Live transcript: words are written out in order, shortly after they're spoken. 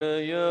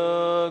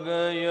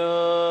Yoga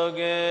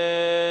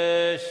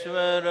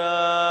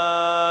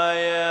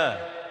Yogeshwaraya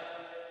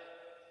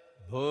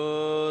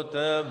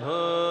Bhuta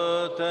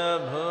Bhuta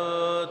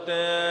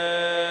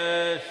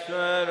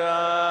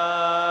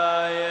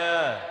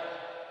Bhuteshwaraya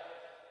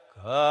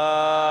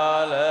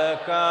Kala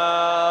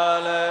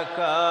Kala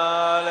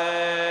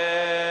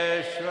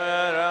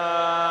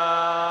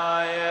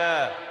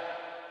Kaleshwaraya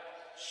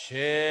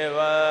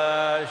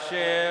Shiva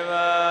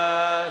Shiva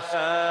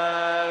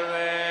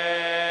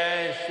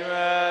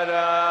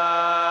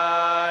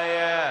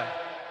Sarveshwaraya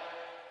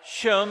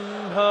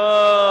Shambho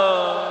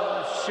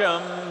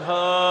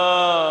Shambho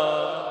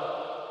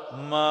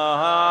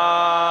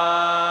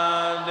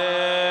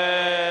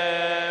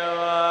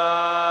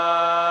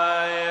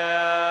Mahadevaya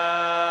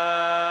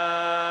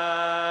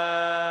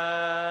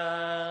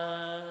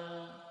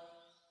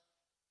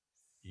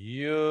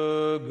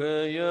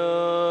Yoga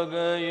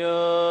Yoga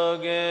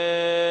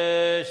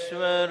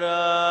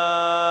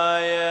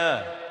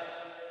Yogeshwaraya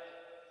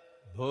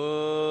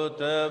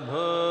Bhuta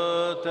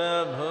Bhuta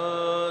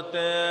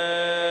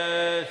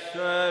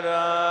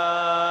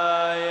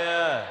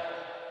Bhuteshwaraya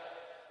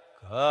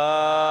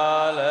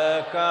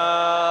Kala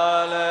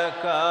Kala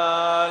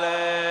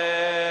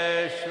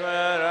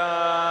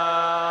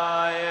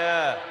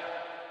Kaleshwaraya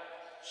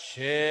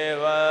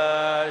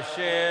Shiva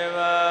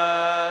Shiva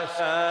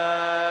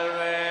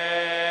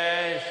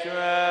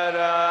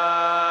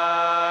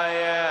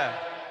Sarveshwaraya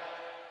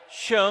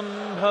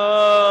Shambho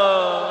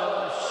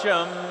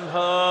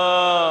Shambho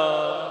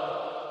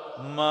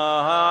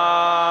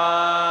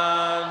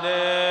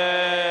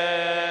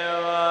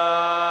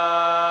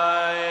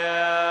Mahadevaya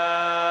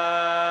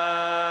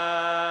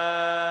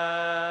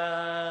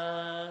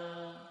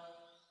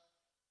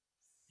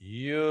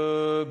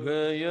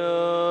Yoga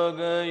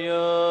Yoga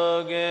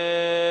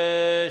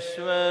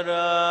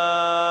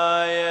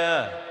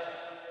Yogeshwaraya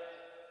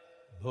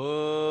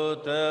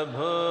Bhuta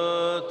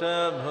Bhuta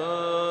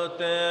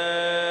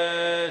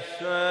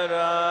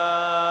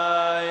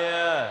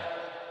Bhuteshwaraya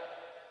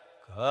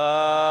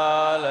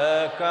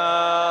Kala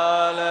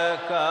Kala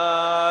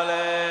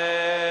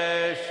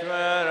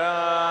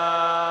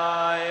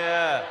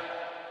Kaleshwaraya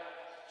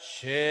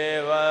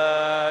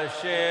Shiva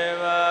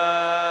Shiva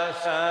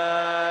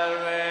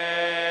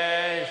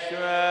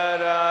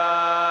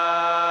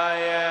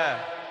Sarveshwaraya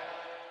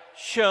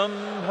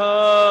Shambho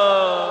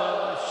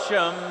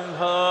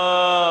Shambho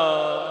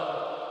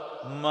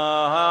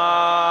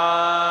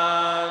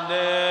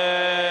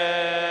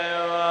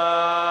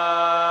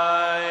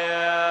Mahadevaya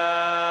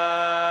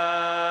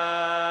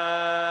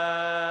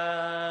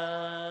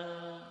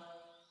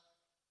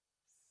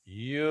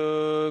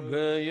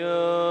Yoga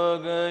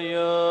Yoga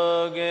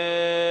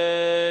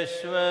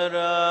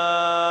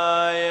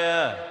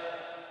Yogeshwaraya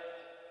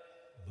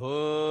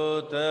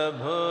Bhuta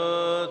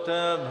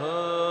Bhuta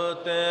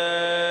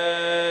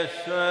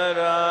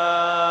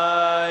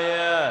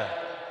Bhuteshwaraya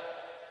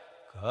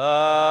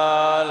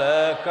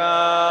Kala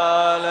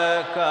Kala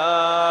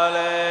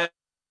Kale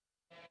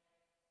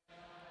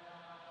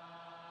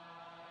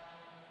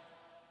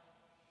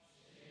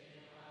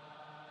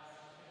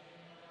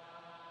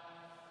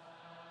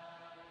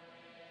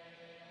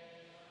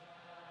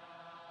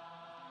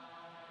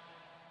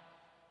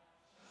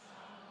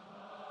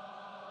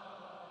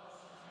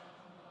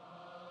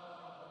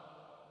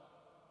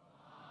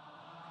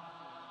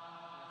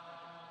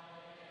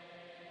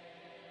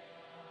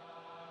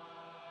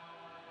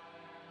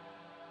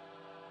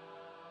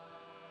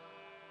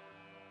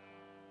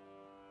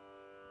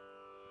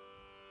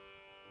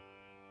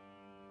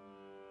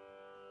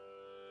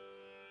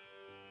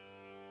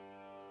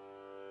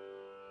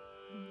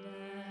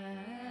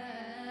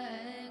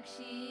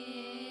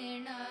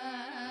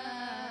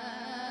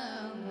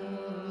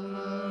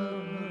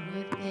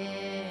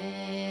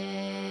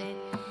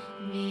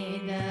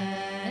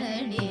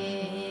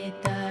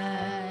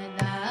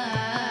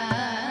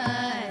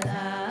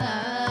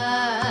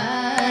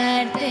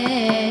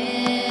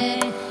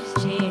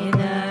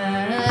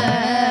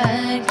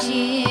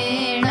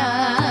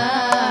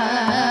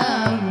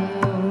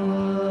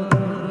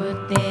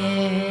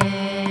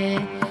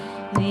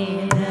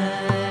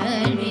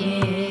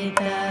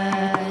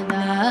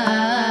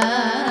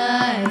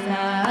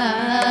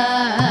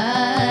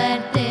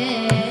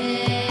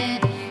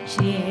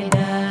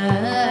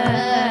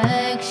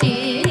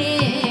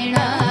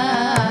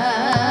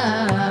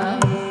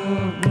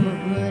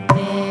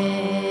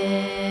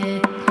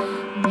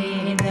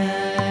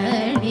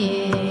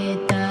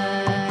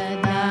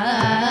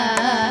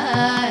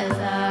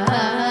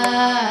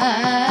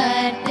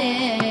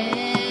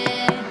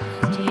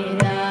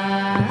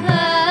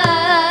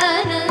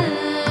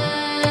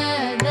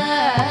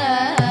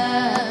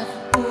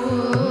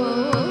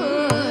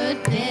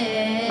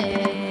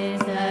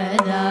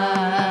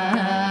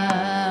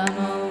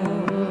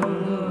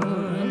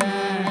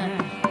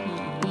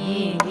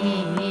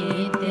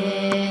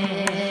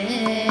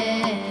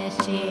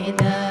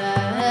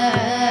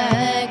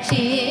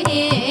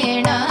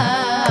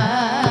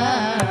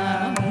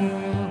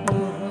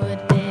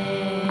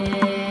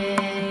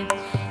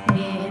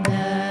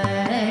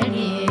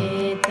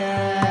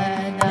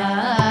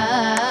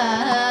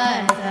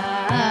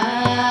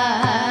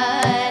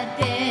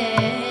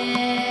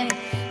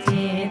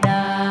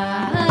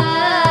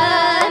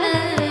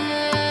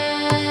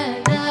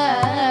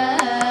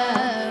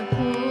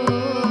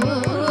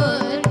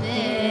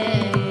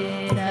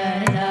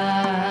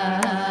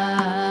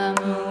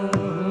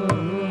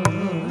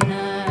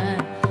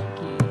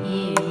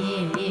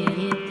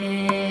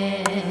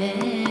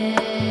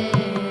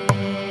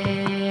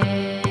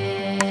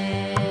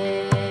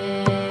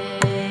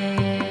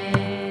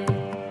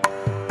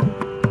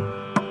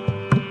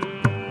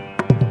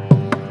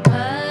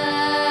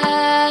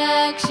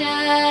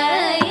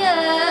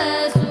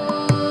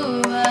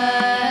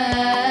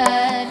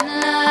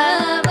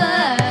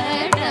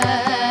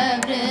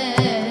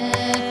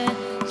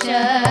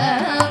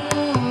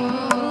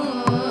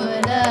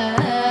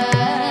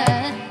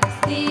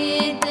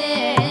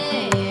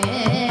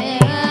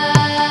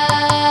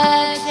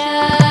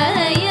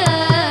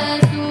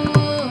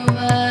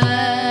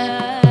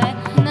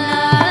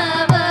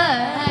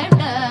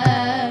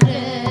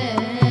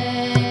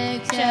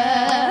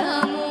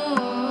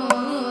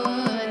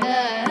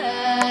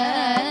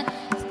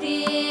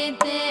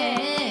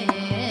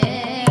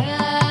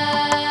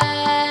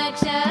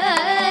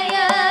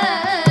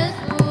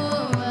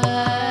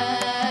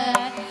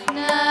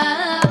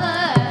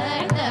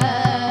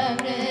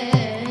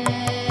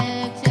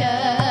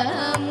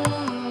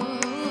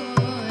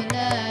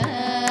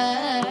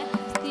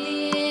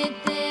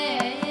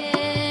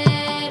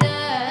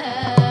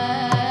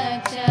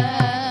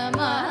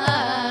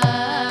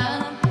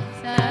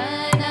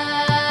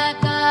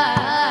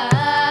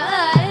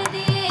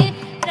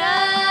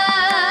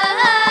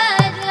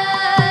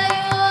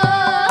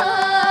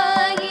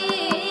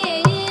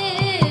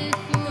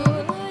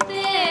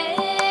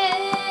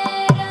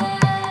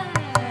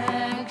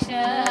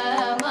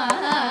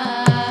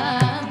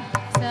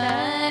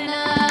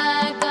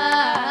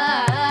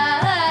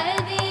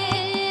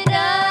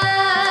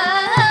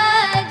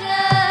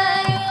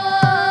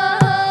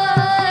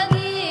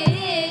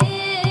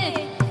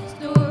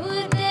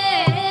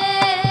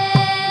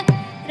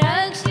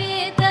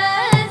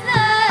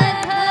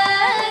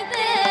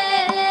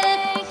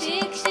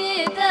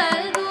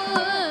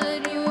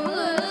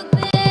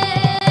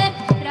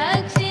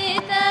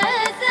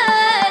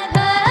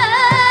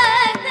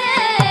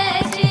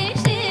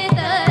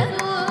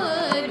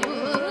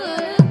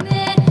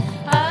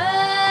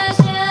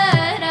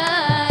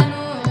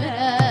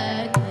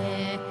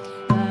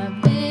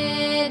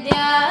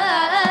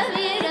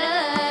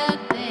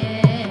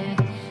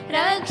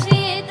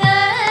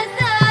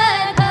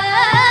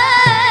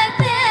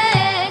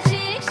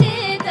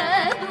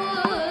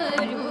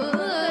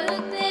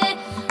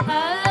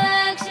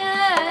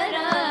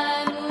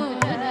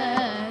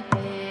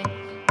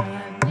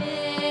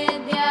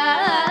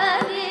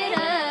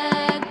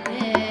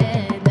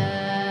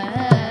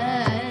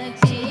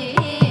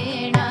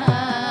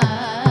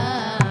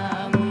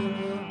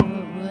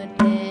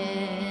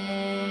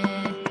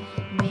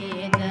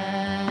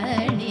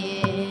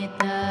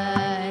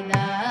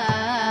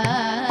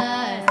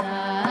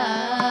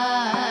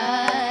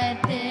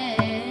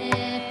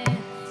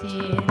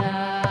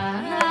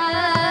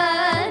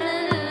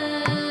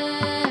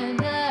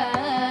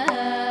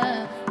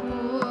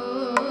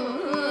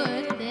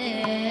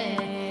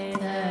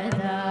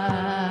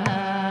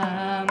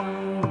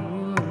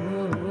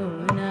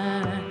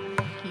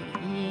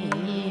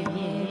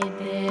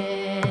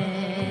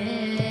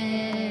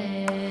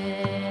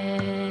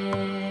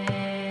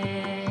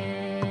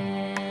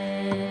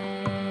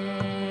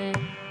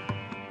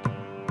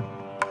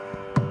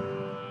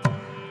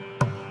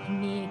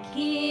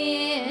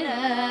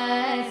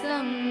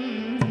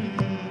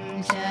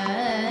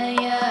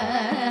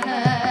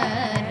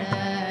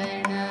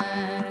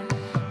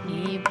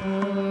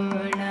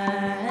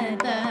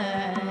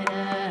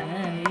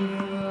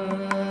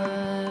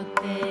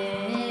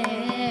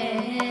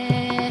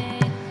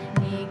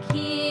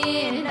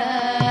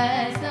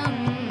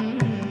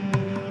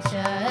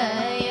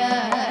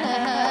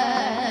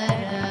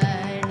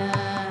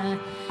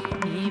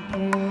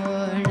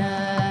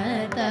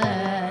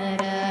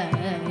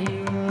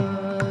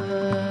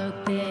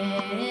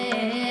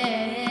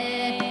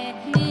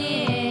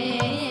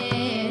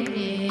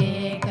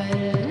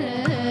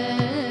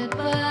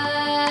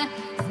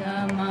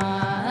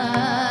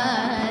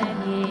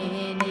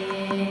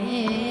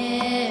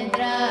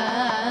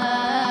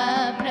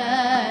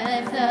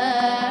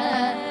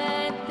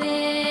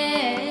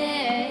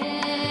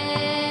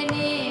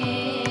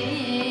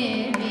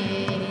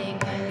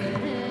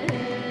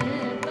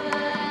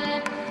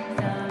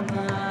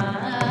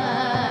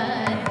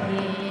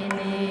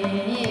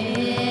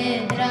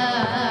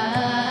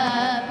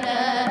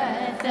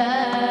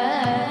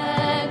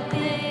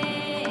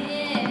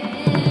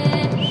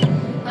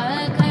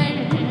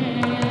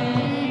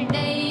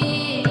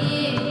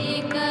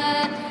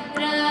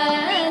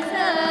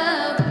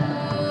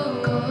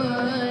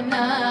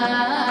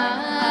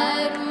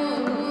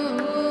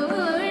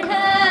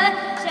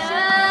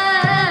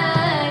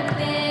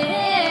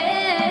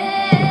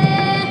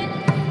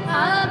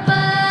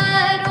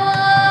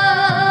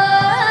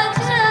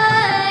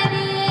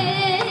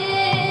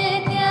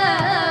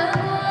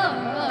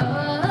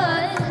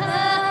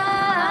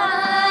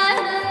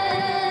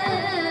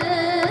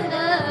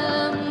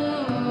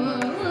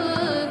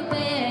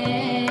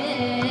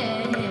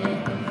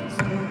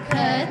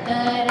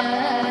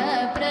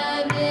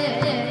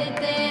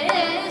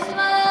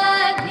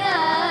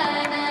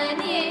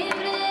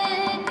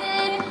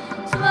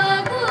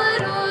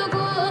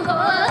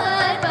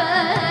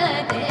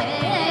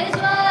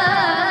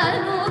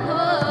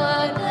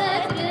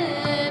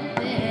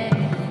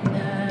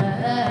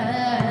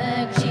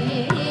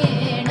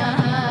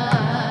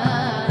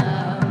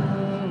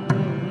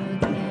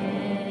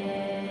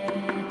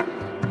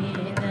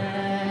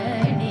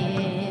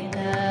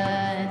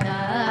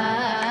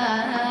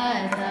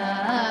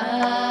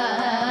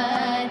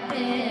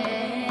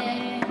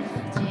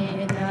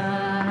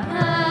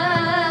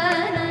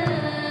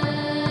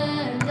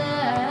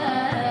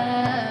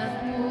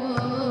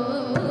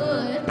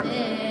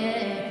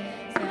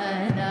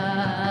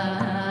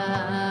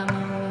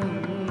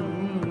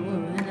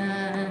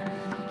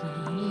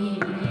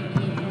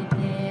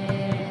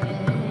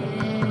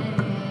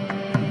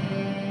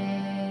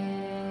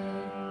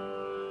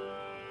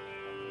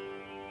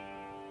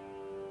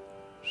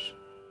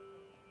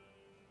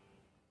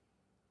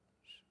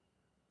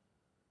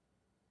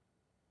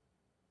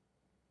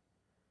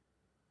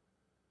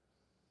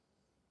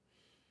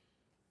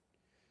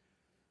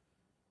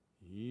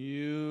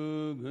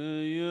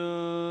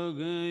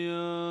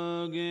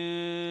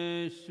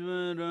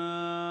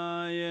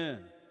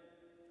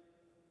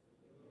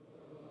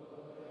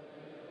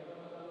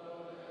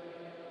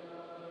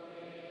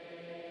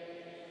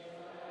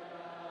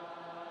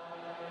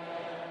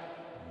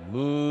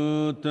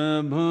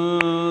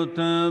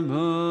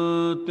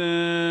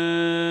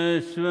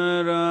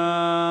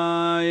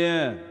भूतभूतभूतेश्वराय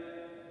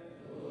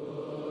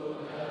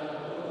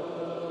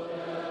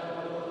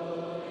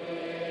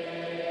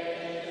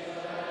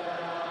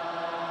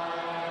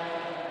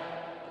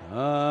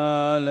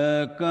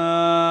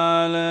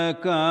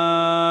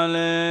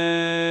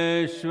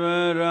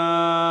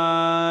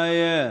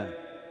कालकालकालेश्वराय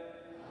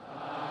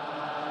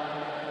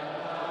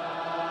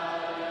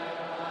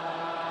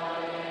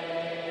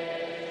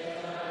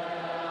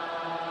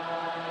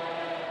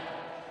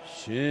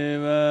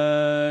Shiv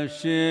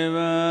Shiv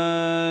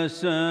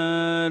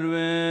सर्वेश्वराय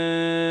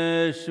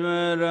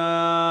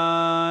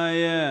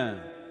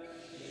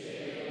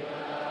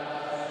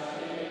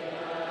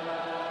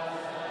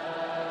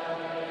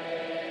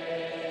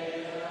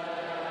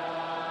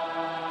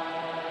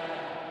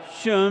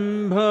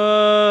Shambho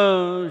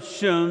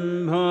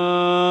Shambho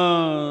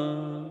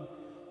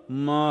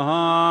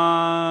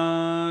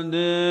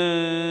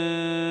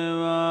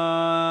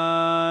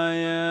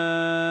महादेवाय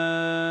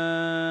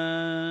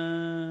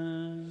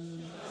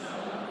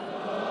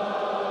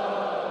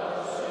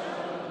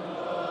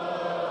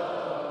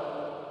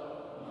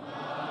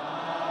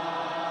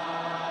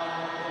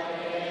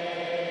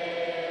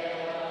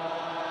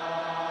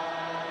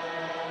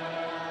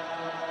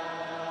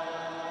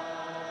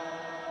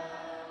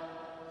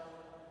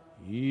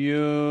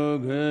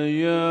योग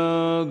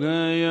योग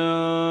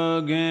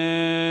योगेश्वराय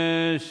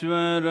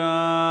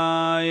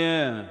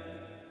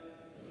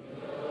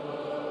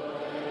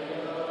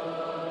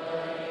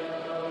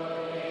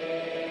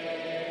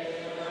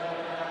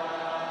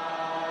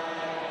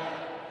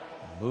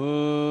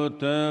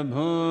भूत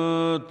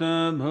भूत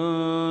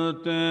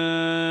भूतेश्वराय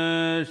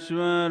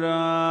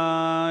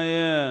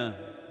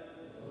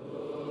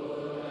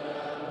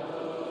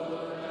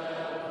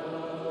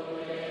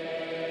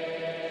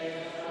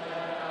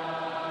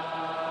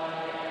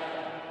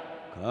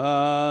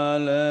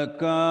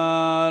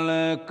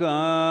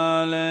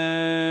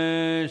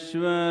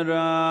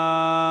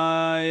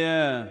कालकालकालेश्वराय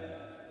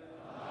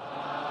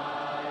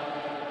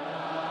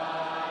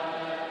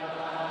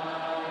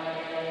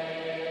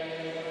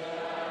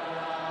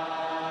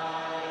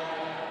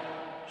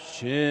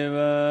शिव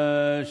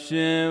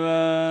शिव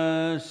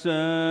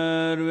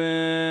सर्वेश्वराय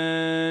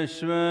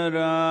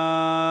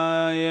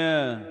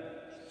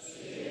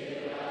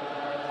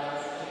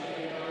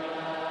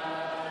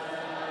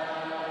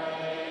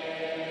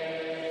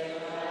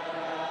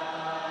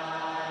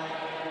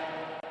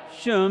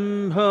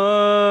शंभो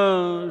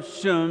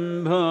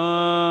शंभो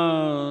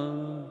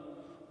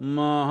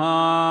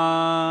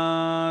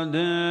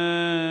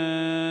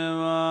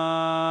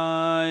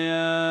महादेवाय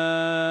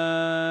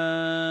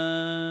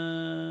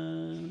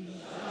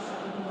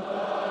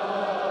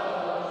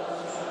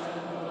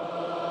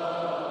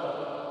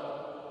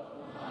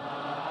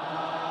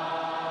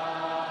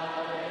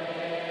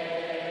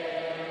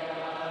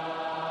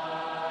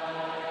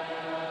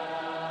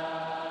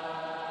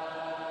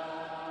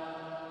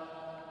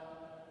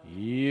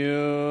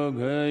योग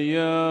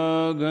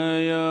योग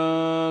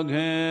योगेश्वराय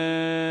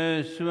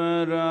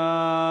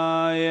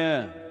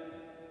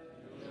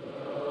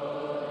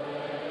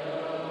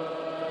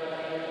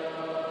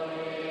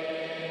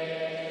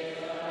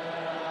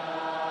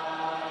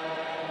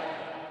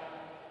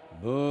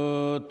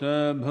भूत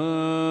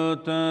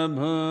भूत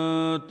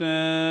भूतेश्वराय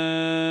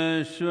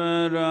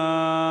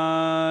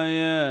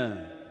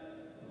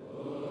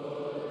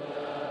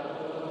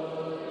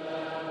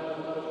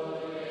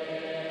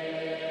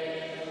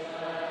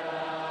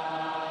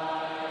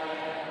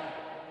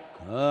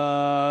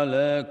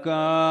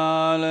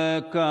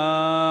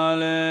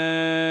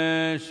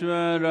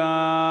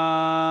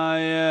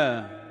कालकालकालेश्वराय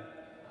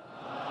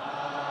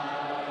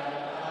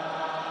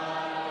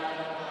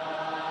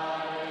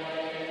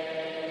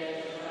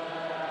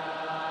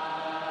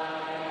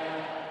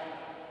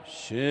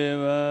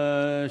शिव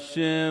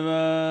शिव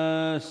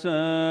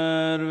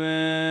सर्वेश्वराय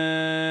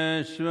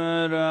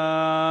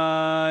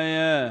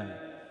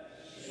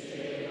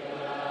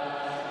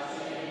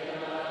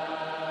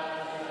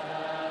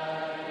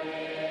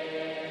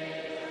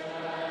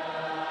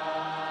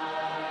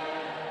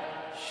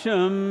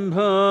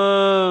शंभो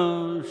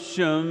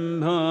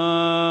शंभो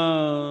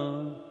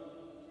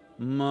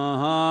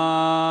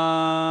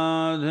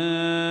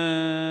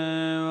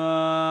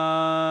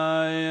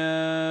महादेवाय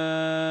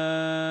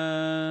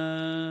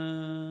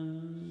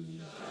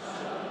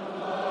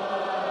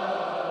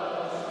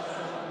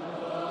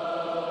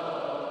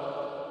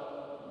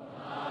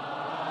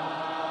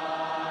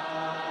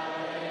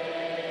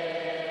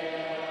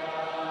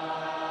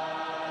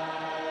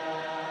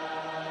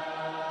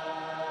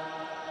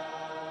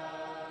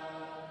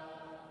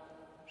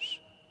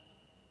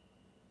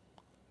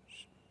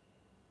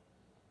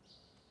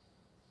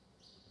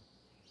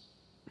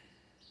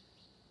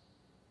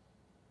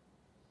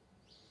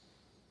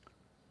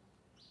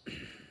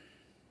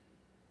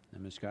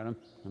Namaskaram.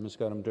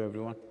 Namaskaram to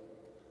everyone.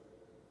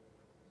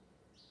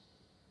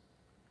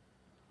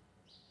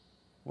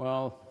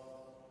 Well,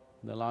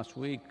 the last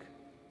week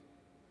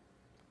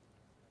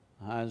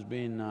has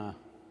been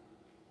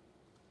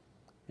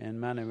In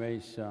many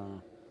ways,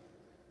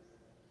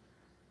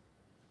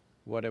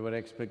 whatever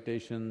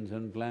expectations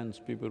and plans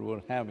people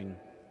were having,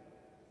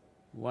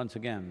 once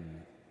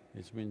again,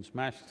 it's been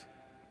smashed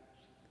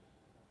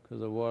because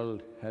the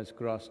world has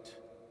crossed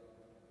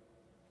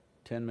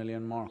 10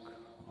 million mark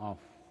of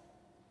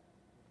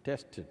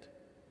tested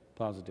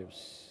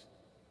positives.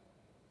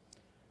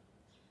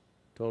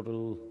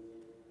 Total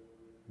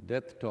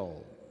death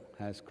toll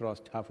has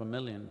crossed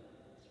 500,000.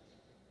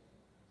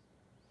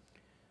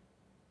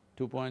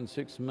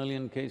 2.6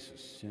 million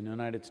cases in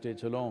United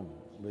States alone,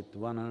 with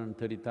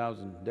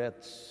 130,000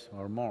 deaths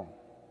or more.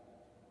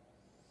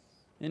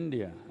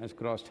 India has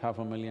crossed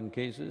 500,000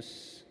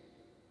 cases,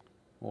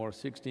 or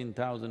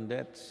 16,000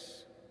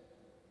 deaths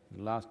in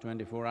the last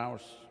 24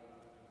 hours,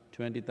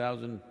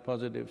 20,000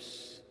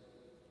 positives.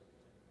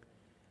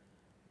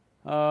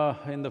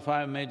 In the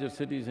 5 major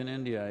cities in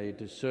India, it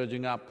is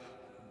surging up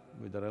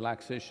with the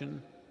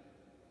relaxation.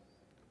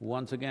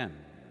 Once again,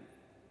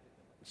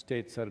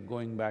 states are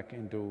going back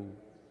into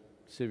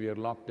severe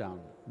lockdown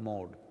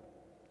mode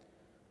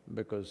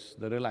because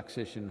the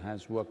relaxation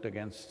has worked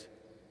against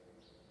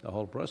the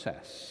whole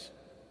process.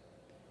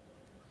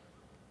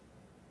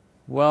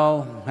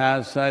 Well,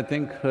 as I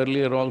think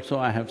earlier also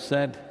I have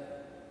said,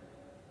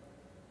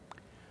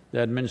 the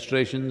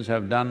administrations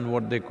have done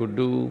what they could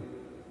do.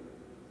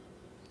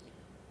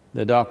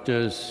 The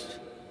doctors,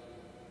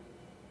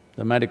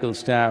 the medical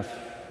staff,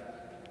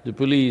 the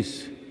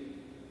police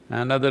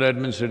and other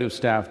administrative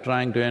staff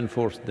trying to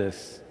enforce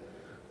this,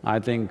 I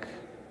think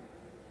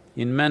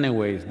in many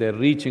ways they're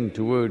reaching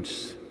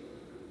towards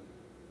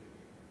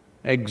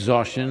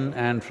exhaustion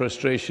and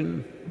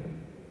frustration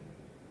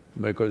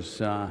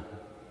because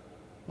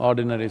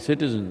ordinary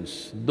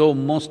citizens, though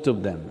most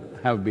of them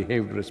have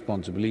behaved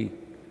responsibly,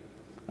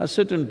 a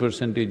certain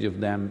percentage of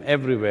them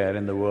everywhere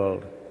in the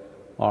world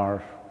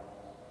are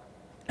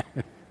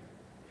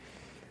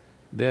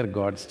they're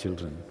God's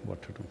children,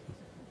 what to do?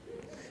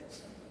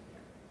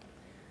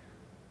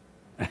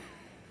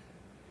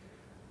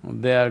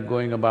 They are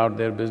going about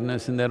their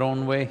business in their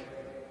own way.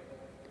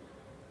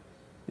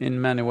 In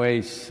many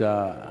ways,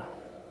 the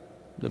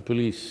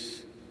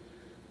police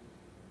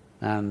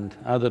and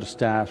other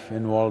staff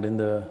involved in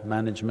the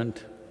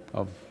management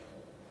of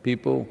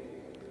people,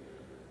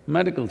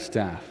 medical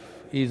staff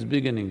is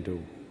beginning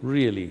to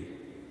really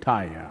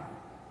tire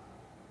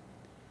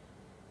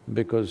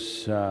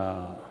because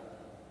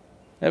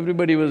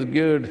everybody was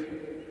good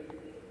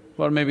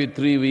for maybe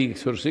 3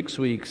 weeks or 6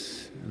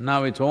 weeks,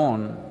 now it's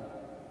on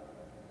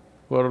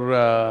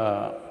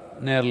for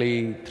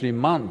nearly 3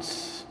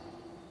 months.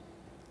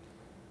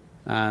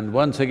 And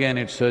once again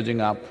it's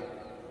surging up.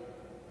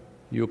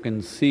 You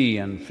can see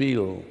and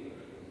feel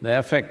the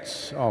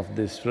effects of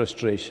this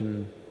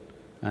frustration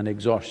and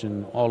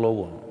exhaustion all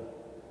over.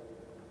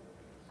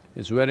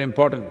 It's very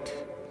important.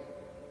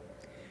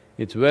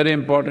 It's very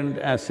important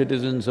as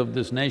citizens of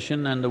this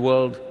nation and the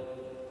world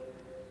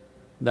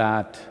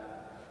that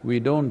we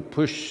don't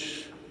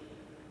push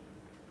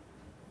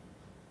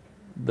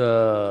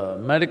the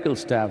medical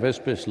staff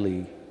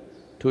especially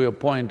to a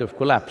point of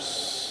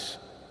collapse.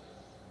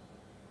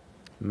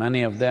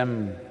 Many of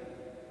them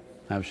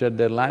have shed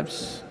their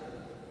lives.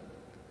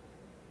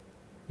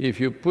 If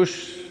you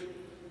push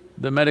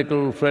the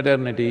medical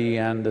fraternity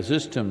and the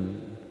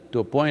system to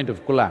a point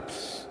of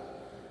collapse,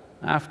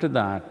 after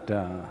that,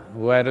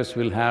 virus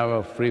will have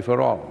a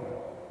free-for-all.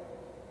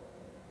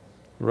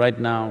 Right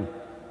now,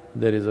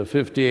 there is a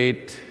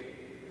 58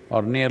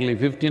 or nearly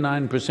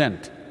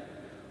 59%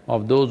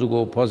 of those who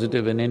go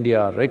positive in India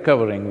are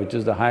recovering, which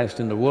is the highest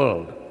in the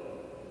world.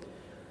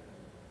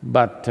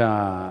 But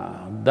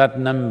that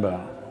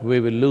number we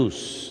will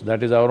lose,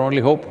 that is our only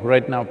hope.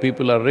 Right now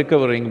people are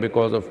recovering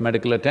because of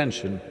medical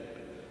attention.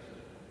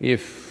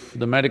 If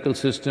the medical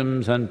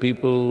systems and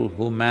people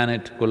who man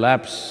it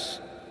collapse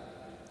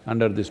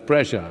under this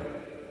pressure,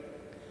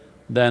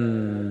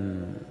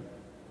 then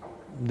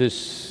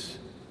this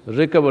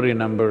recovery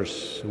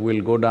numbers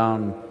will go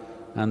down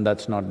and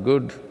that's not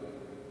good.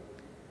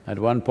 At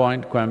one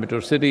point,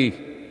 Coimbatore city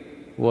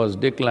was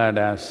declared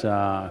as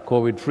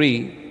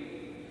COVID-free,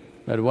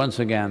 but once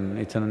again,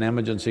 it's an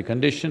emergency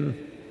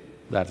condition,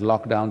 that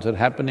lockdowns are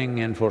happening,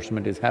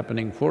 enforcement is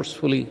happening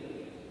forcefully.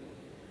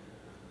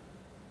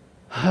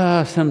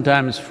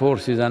 Sometimes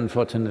force is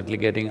unfortunately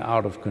getting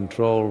out of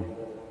control.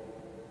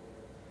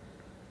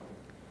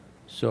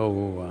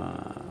 So,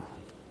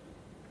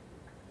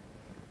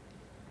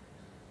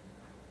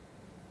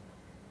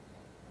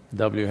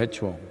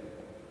 WHO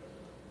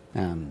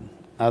and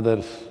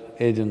other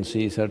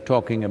agencies are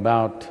talking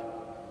about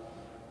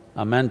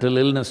a mental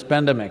illness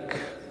pandemic,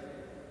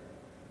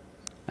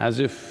 as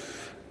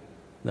if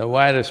the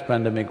virus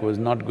pandemic was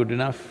not good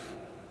enough.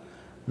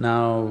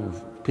 Now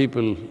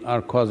people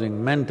are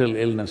causing mental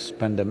illness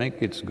pandemic,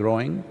 it's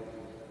growing.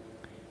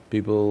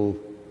 People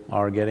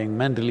are getting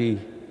mentally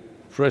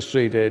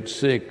frustrated,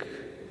 sick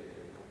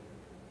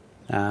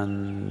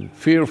and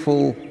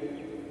fearful,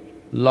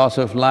 loss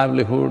of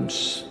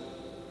livelihoods,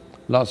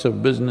 loss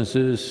of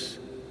businesses.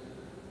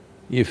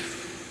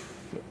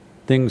 If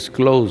things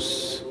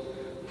close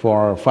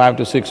for 5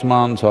 to 6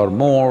 months or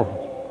more,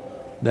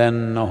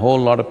 then a whole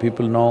lot of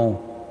people know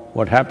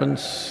what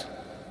happens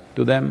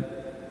to them.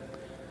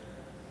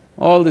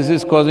 All this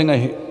is causing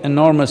an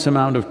enormous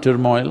amount of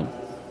turmoil,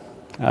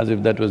 as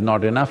if that was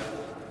not enough.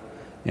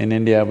 In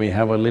India, we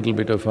have a little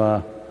bit of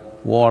a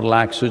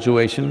war-like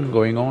situation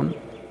going on.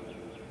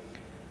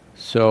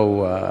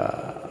 So,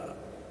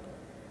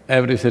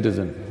 every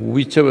citizen,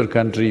 whichever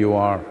country you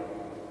are,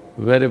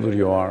 wherever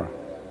you are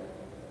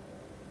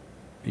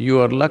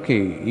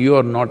lucky you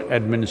are not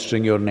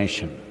administering your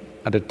nation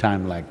at a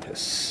time like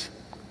this.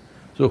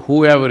 So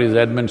whoever is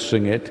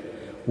administering it,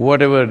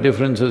 whatever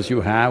differences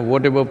you have,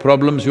 whatever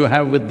problems you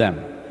have with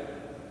them,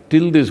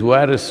 till this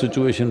virus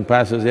situation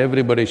passes,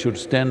 everybody should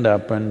stand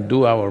up and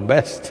do our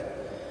best,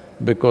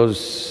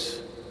 because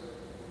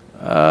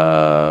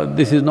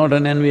this is not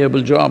an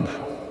enviable job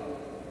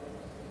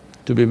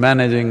to be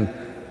managing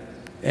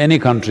any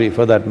country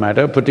for that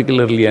matter,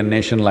 particularly a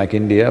nation like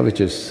India, which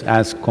is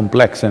as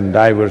complex and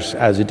diverse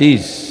as it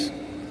is.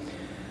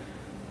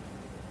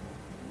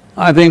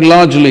 I think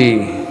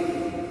largely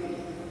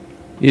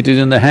it is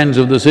in the hands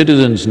of the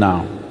citizens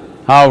now,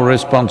 how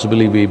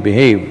responsibly we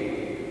behave.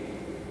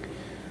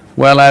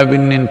 Well, I've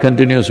been in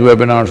continuous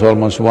webinars,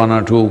 almost 1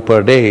 or 2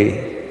 per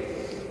day,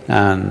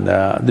 and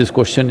this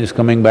question is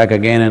coming back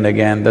again and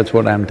again. That's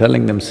what I'm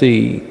telling them,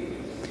 see,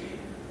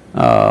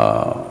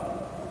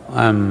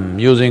 I'm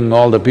using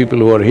all the people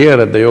who are here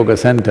at the yoga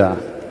center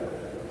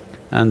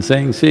and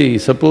saying, see,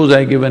 suppose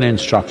I give an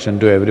instruction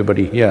to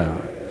everybody here,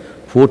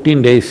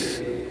 14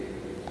 days,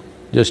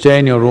 just stay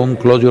in your room,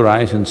 close your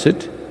eyes and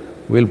sit,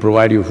 we'll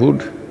provide you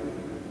food.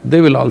 They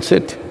will all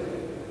sit.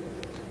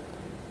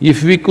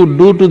 If we could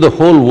do to the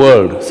whole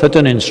world such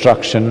an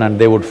instruction and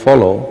they would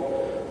follow,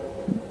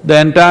 the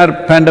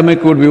entire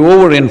pandemic would be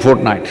over in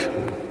fortnight.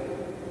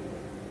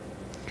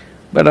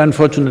 But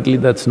unfortunately,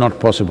 that's not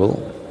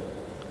possible.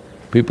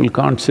 People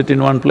can't sit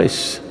in one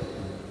place.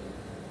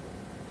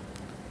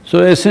 So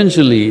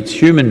essentially, it's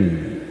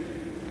human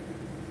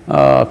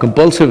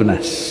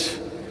compulsiveness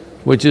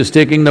which is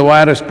taking the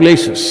virus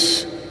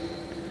places.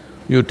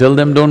 You tell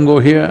them don't go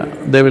here,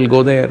 they will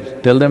go there.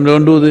 Tell them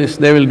don't do this,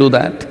 they will do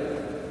that.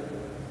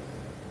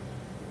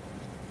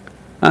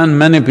 And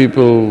many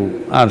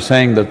people are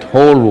saying that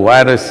whole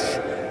virus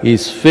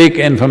is fake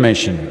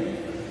information.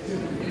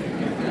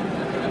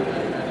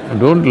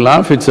 Don't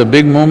laugh, it's a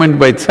big movement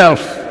by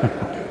itself.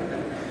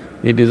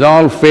 It is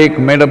all fake,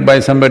 made up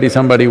by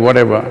somebody,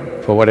 whatever,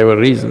 for whatever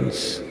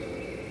reasons.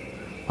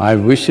 I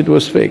wish it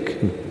was fake.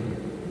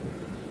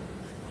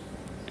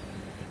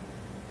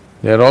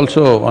 They're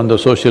also on the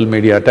social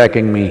media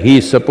attacking me. He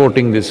is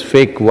supporting this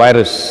fake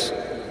virus.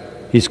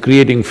 He's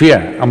creating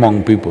fear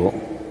among people.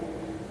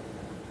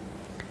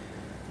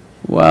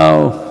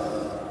 Well,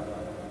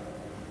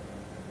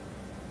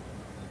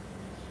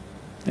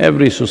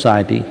 every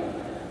society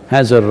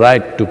has a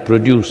right to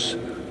produce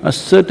a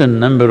certain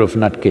number of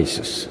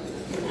nutcases.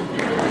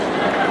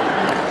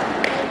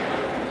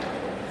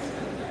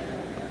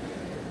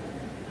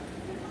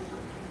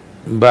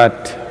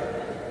 But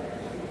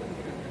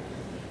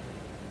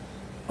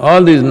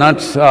all these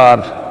nuts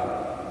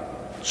are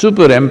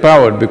super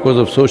empowered because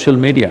of social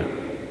media.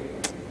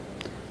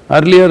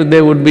 Earlier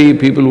they would be…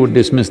 people would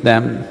dismiss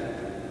them,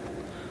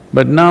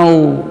 but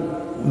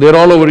now they're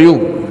all over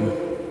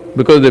you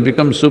because they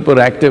become super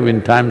active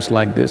in times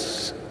like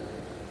this.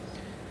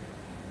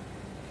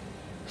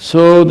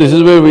 So this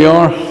is where we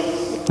are,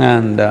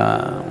 and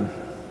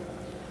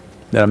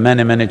there are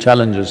many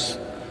challenges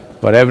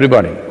for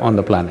everybody on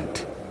the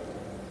planet.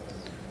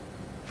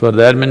 For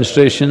the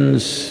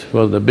administrations,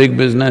 for the big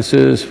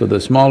businesses, for the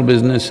small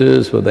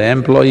businesses, for the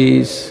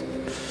employees,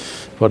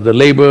 for the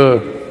labor,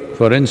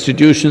 for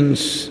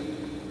institutions,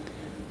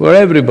 for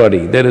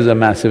everybody there is a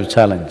massive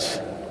challenge.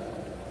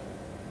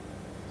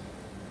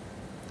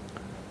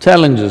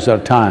 Challenges are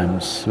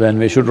times when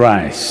we should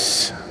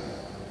rise.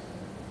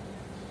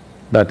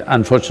 But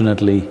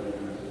unfortunately,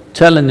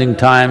 challenging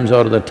times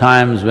are the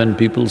times when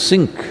people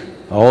sink,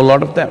 a whole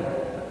lot of them.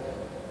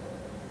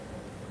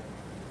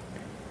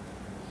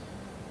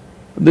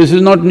 This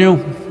is not new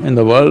in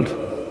the world.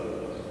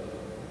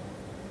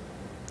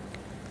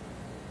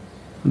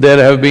 There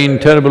have been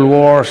terrible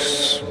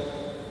wars,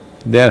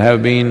 there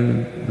have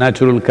been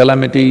natural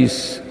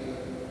calamities,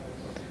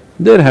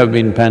 there have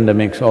been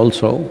pandemics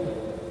also.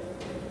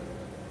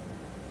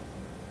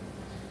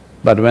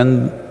 But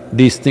when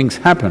these things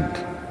happened,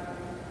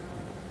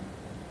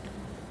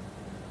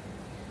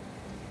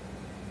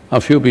 a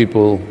few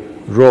people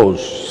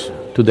rose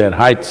to their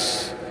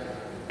heights,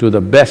 to the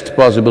best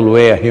possible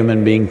way a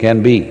human being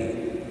can be.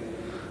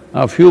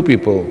 A few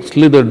people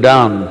slithered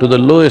down to the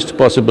lowest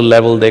possible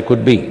level they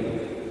could be.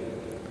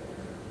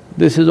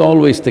 This is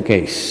always the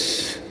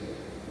case.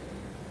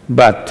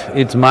 But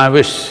it's my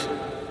wish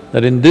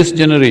that in this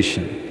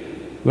generation,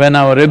 when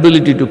our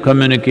ability to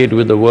communicate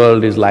with the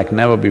world is like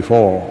never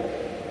before,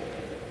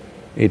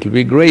 it'll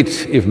be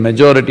great if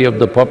majority of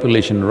the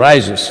population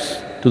rises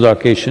to the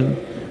occasion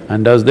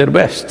and does their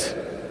best.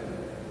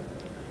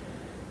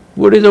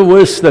 What is the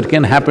worst that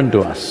can happen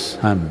to us?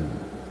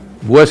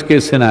 Worst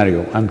case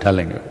scenario, I'm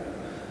telling you.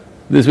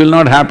 This will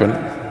not happen.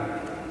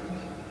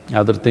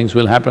 Other things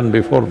will happen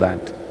before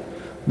that.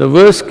 The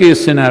worst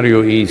case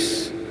scenario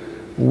is,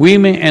 we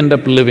may end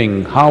up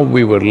living how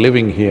we were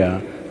living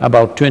here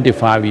about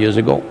 25 years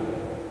ago.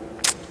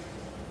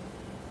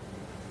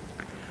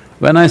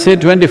 When I say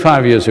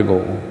 25 years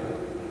ago,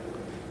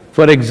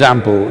 for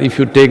example, if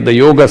you take the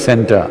yoga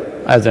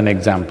center as an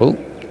example,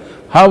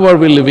 how were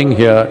we living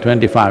here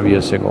 25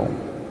 years ago?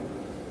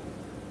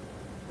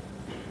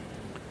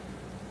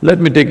 Let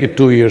me take it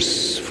 2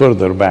 years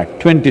further back,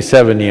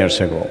 27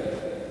 years ago.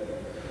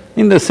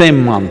 In the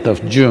same month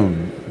of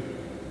June,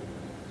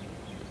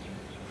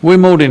 we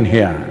moved in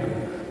here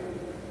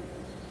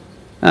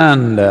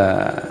and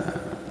that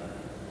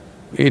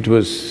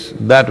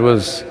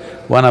was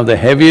one of the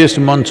heaviest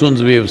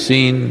monsoons we have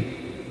seen.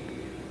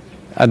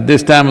 At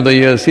this time of the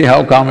year, see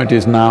how calm it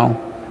is now.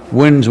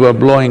 Winds were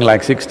blowing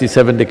like 60,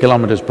 70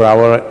 kilometers per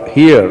hour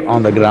here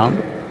on the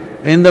ground.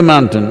 In the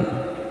mountain,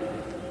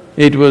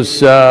 it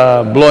was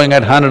blowing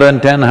at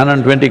 110,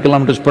 120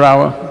 kilometers per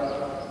hour.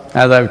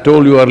 As I've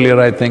told you earlier,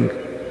 I think,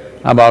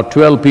 about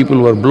 12 people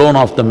were blown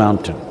off the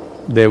mountain.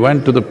 They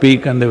went to the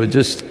peak and they were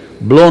just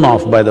blown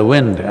off by the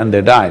wind and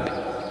they died.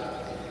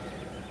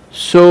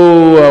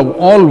 So,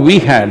 all we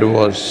had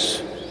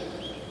was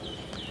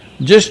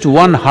just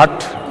one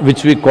hut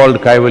which we called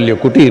Kaivalya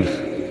Kutir,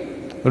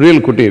 real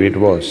kutir it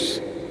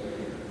was,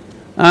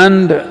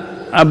 and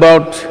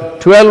about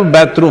 12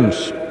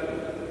 bathrooms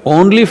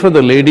only for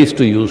the ladies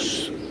to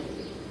use.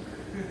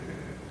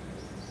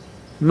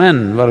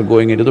 Men were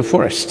going into the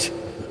forest.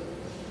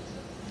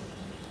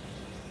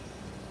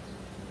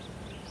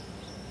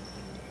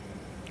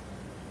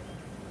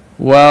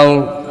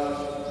 Well,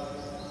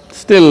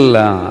 still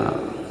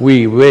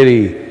we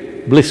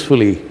very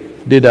blissfully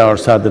did our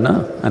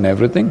sadhana and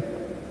everything.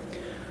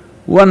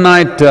 One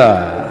night,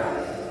 I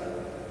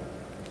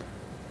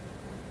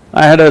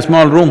had a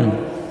small room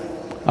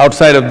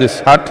outside of this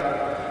hut,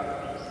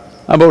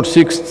 about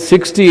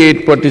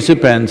 68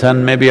 participants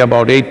and maybe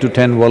about 8 to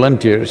 10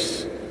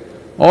 volunteers,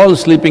 all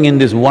sleeping in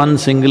this one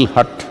single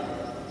hut.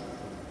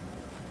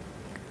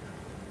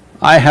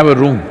 I have a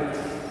room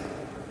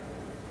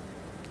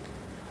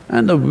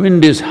and the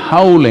wind is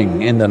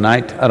howling in the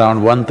night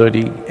around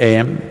 1:30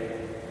 a.m.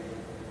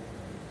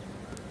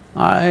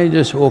 I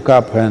just woke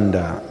up and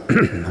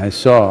I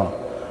saw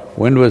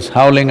wind was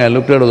howling. I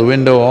looked out of the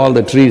window, all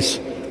the trees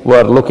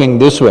were looking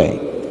this way.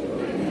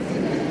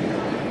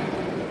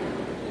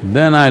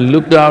 Then I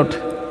looked out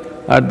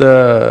at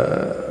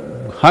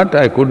the hut,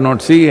 I could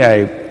not see,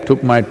 I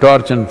took my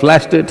torch and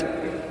flashed it.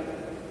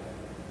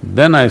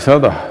 Then I saw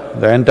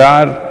the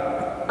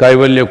entire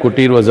Kaivalya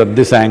Kutir was at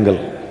this angle.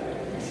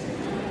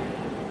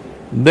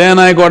 Then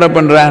I got up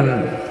and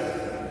ran.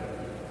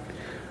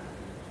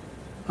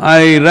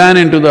 I ran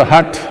into the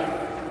hut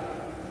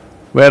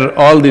where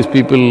all these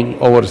people,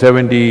 over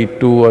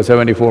 72 or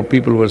 74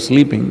 people were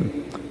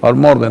sleeping, or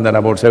more than that,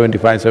 about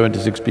 75,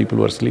 76 people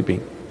were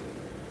sleeping.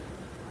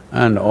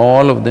 And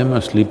all of them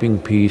are sleeping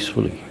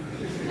peacefully.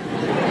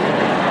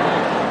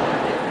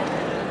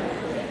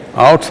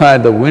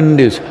 Outside the wind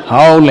is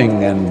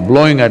howling and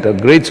blowing at a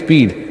great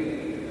speed.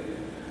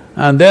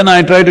 And then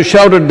I try to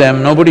shout at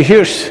them, nobody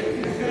hears.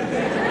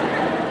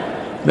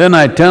 Then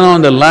I turn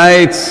on the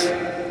lights,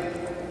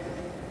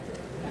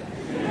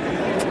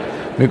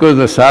 because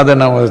the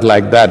sadhana was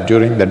like that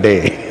during the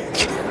day.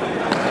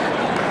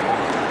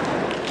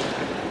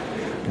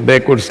 They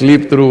could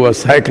sleep through a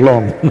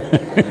cyclone.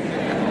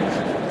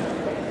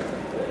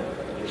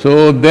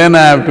 So then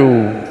I have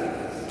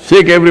to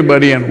shake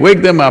everybody and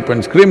wake them up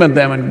and scream at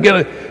them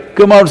and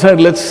come outside,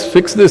 let's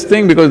fix this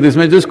thing because this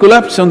may just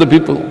collapse on the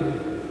people.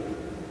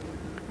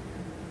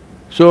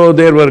 So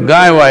there were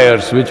guy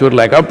wires which were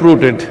like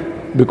uprooted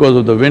because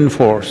of the wind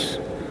force.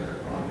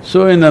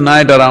 So in the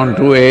night around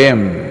 2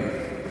 a.m.,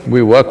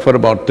 we worked for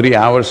about 3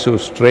 hours to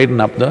straighten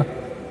up the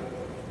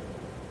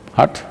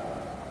hut,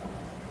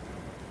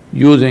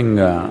 using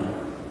the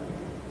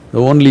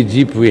only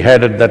jeep we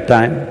had at that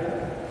time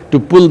to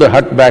pull the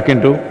hut back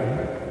into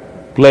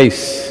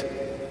place,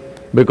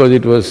 because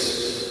it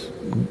was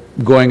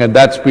going at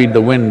that speed,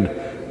 the wind,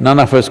 none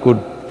of us could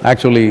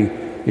actually…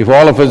 if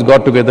all of us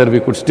got together, we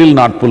could still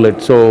not pull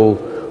it.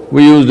 So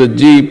we used a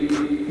jeep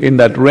in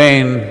that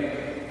rain,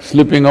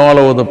 slipping all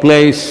over the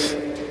place,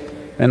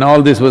 and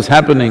all this was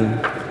happening.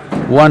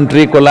 One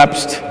tree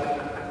collapsed.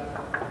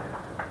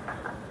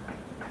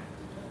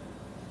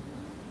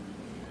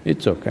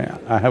 It's okay,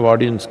 I have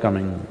audience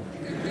coming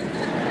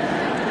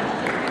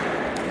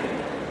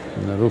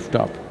on the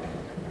rooftop.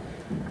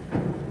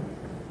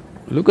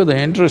 Look at the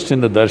interest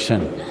in the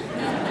darshan.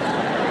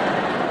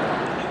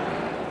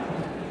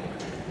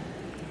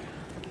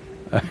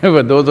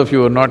 But those of you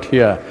who are not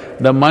here,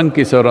 the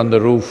monkeys are on the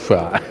roof.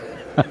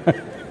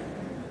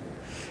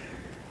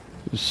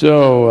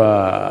 So,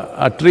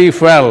 a tree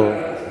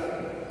fell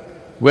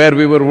where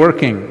we were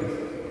working,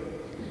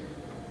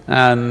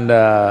 and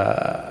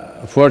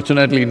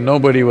fortunately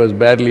nobody was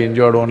badly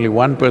injured, only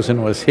one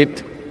person was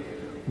hit,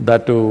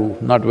 that too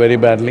not very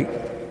badly.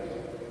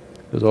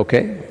 It was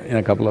okay. In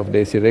a couple of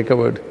days he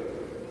recovered.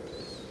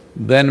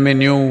 Then we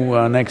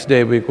knew next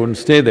day we couldn't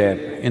stay there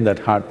in that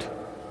hut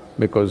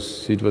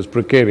because it was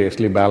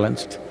precariously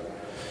balanced.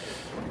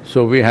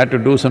 So we had to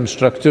do some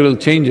structural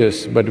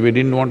changes, but we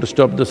didn't want to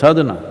stop the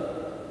sadhana.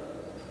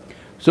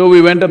 So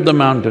we went up the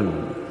mountain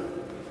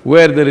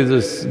where there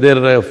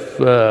are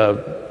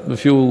a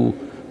few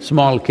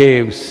small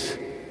caves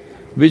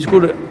which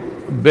could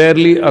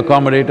barely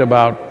accommodate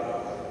about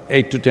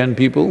 8 to 10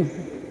 people.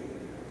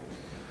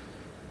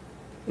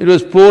 It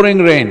was pouring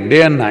rain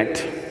day and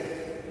night.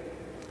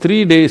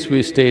 3 days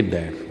we stayed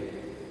there.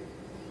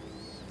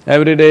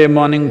 Every day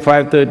morning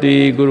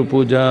 5:30, Guru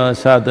Puja,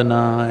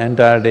 sadhana,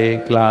 entire day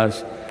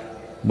class.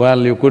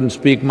 Well, you couldn't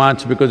speak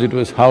much because it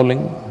was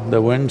howling,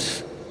 the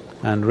winds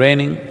and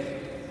raining.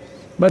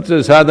 But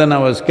the sadhana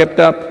was kept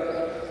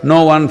up,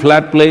 no one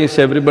flat place,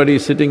 everybody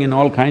sitting in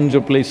all kinds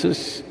of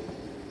places.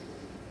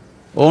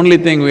 Only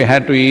thing we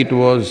had to eat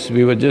was,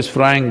 we were just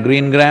frying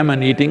green gram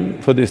and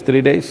eating for these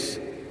 3 days.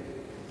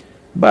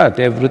 But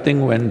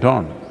everything went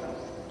on.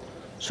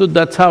 So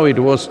that's how it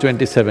was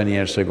 27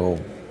 years ago.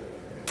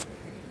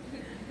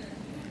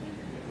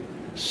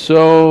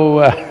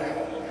 So,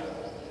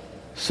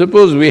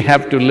 suppose we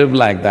have to live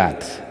like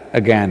that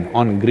again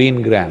on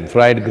green gram,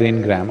 fried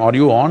green gram. Are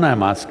you on,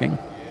 I'm asking?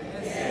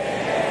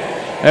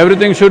 Yes.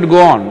 Everything should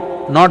go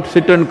on, not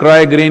sit and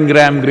cry green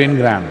gram, green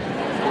gram.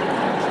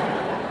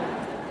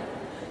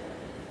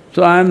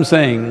 So I'm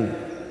saying,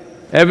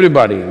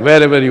 everybody,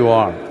 wherever you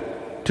are,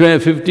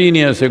 15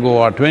 years ago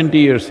or 20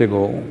 years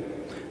ago,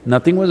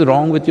 nothing was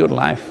wrong with your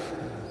life.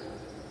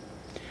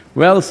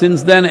 Well,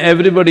 since then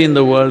everybody in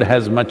the world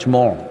has much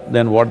more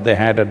than what they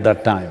had at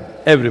that time,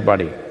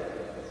 everybody.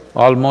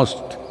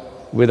 Almost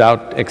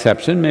without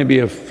exception, maybe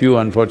a few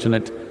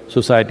unfortunate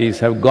societies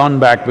have gone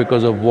back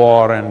because of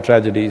war and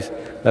tragedies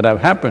that have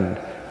happened.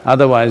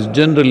 Otherwise,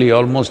 generally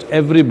almost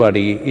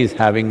everybody is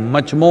having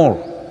much more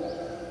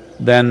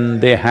than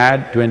they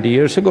had 20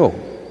 years ago.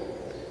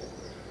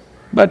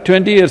 But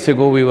 20 years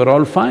ago we were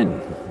all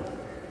fine.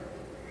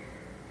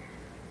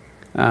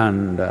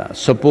 And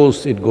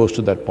suppose it goes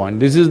to that point,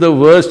 this is the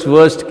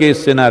worst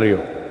case scenario.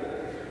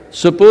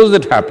 Suppose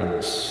that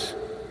happens,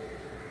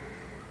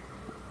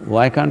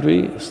 why can't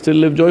we still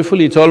live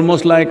joyfully? It's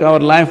almost like our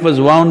life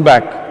was wound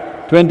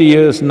back 20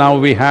 years, now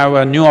we have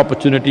a new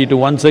opportunity to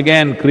once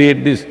again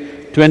create this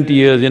 20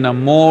 years in a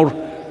more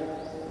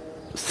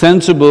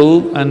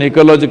sensible and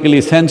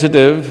ecologically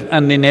sensitive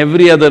and in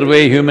every other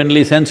way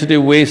humanly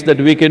sensitive ways that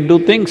we can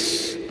do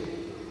things.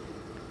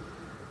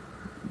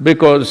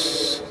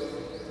 Because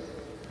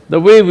the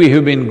way we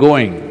have been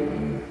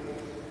going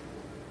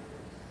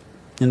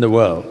in the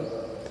world,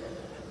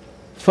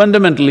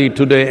 fundamentally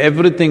today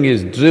everything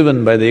is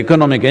driven by the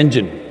economic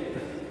engine.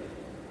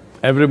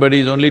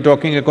 Everybody is only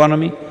talking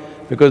economy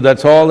because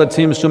that's all that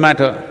seems to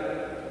matter.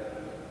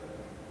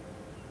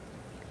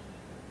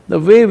 The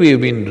way we've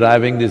been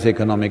driving this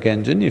economic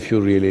engine, if you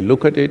really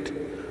look at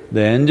it,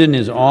 the engine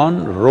is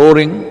on,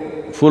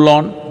 roaring, full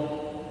on,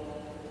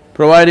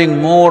 providing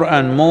more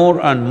and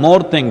more and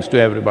more things to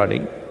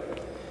everybody.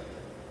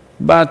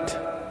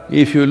 But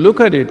if you look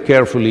at it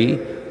carefully,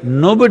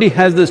 nobody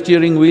has the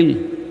steering wheel.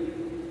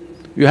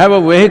 You have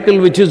a vehicle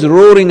which is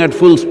roaring at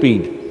full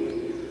speed,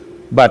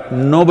 but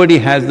nobody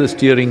has the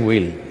steering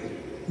wheel.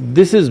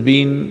 This has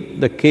been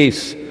the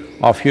case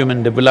of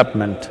human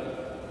development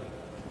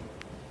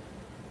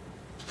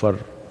for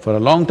a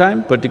long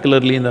time,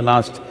 particularly in the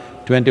last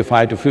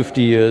 25 to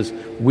 50 years.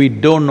 We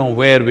don't know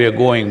where we are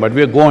going, but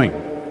we are going,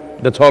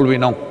 that's all we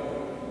know.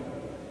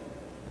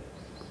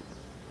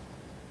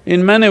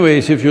 In many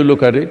ways, if you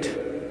look at it,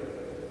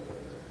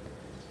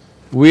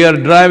 we are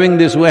driving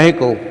this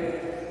vehicle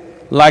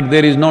like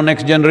there is no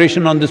next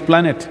generation on this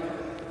planet.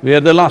 We are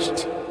the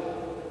last.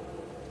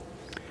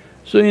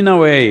 So in a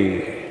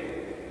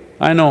way,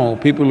 I know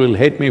people will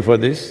hate me for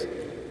this.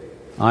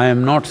 I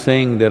am not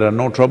saying there are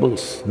no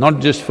troubles,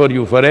 not just for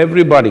you, for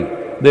everybody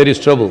there is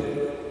trouble.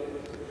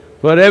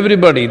 For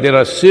everybody there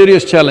are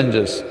serious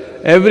challenges.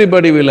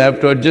 Everybody will have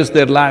to adjust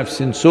their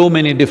lives in so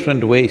many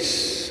different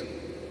ways.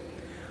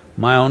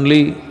 My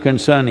only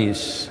concern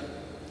is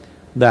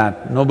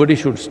that nobody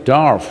should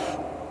starve.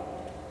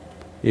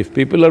 If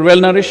people are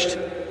well-nourished,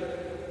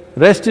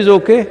 rest is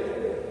okay.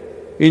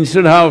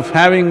 Instead of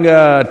having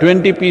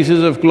 20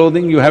 pieces of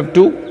clothing, you have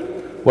 2.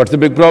 What's the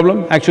big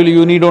problem? Actually,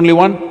 you need only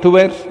 1 to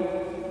wear.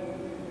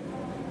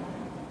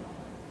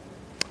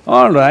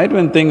 All right,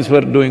 when things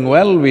were doing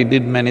well, we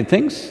did many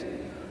things.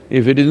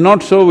 If it is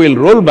not so, we'll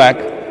roll back.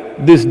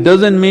 This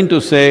doesn't mean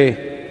to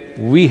say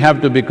we have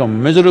to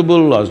become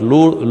miserable or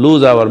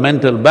lose our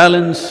mental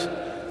balance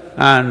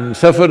and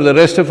suffer the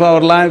rest of our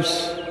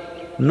lives.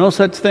 No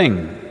such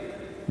thing.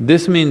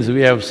 This means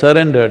we have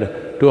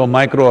surrendered to a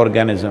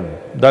microorganism.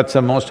 That's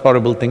the most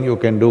horrible thing you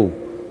can do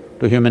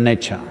to human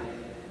nature.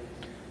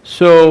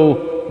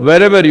 So,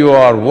 wherever you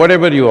are,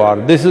 whatever you are,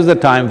 this is the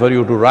time for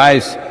you to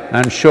rise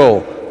and show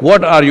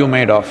what are you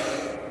made of.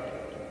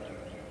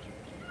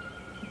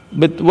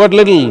 With what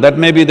little that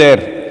may be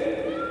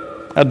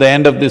there at the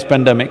end of this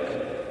pandemic,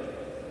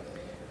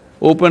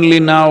 Openly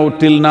now,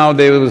 till now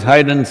there was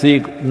hide and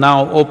seek,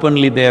 now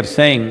openly they are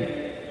saying,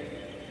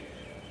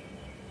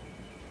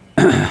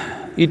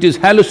 it is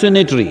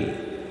hallucinatory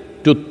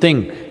to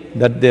think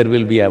that there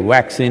will be a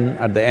vaccine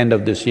at the end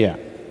of this year.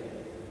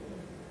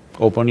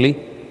 Openly,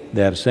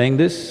 they are saying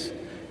this.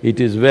 It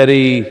is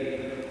very,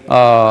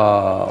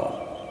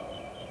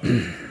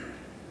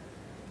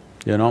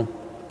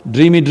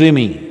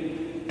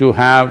 dreamy to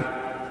have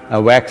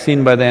a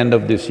vaccine by the end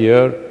of this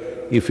year.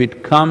 If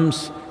it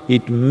comes,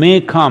 it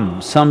may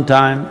come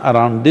sometime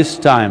around this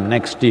time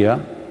next year.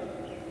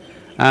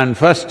 And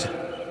first,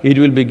 it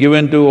will be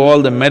given to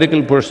all the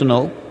medical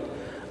personnel,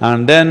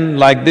 and then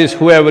like this,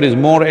 whoever is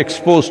more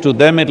exposed to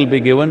them, it'll be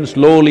given,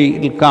 slowly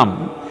it'll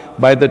come.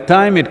 By the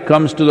time it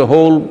comes to the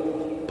whole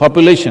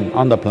population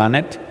on the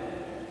planet,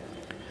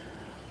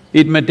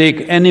 it may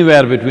take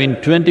anywhere between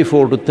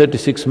 24 to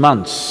 36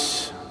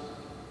 months.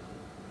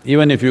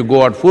 Even if you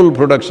go at full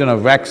production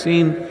of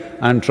vaccine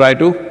and try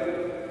to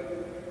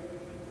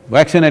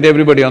vaccinate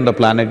everybody on the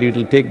planet,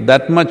 it'll take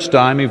that much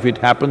time if it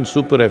happens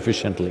super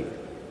efficiently.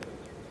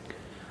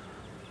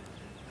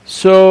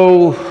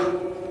 So,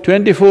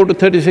 24 to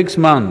 36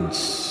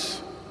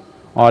 months,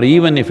 or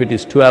even if it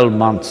is 12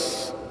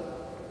 months,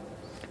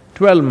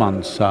 12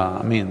 months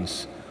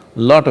means a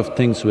lot of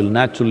things will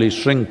naturally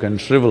shrink and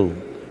shrivel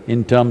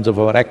in terms of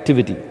our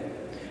activity.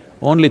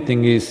 Only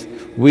thing is,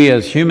 we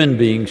as human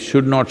beings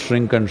should not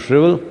shrink and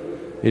shrivel.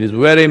 It is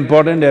very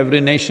important,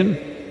 every nation,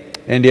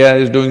 India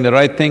is doing the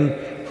right thing,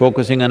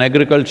 focusing on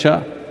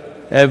agriculture.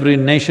 Every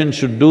nation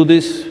should do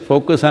this,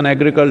 focus on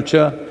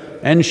agriculture,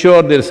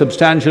 ensure there is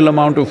substantial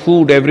amount of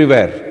food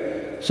everywhere.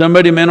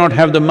 Somebody may not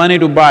have the money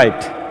to buy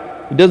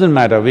it doesn't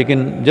matter, we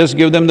can just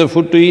give them the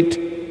food to eat.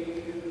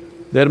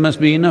 There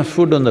must be enough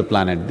food on the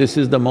planet, this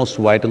is the most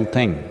vital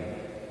thing.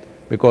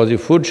 Because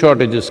if food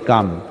shortages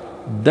come,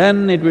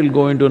 then it will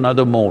go into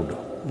another mode.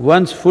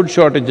 Once food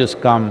shortages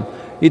come,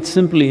 it's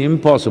simply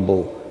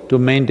impossible to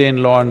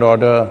maintain law and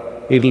order,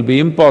 it'll be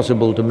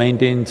impossible to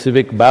maintain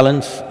civic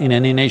balance in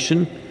any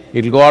nation,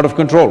 it'll go out of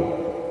control.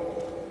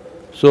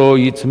 So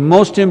it's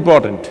most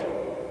important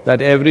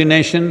that every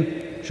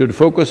nation should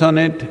focus on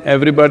it,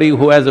 everybody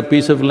who has a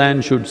piece of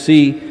land should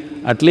see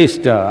at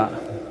least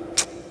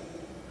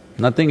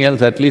nothing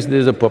else, at least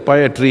there's a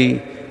papaya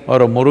tree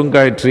or a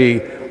murungai tree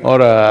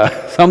or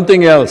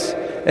something else.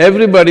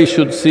 Everybody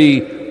should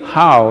see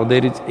how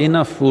there is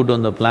enough food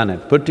on the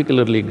planet,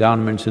 particularly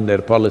governments in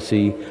their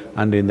policy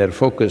and in their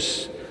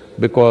focus,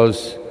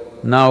 because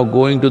now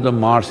going to the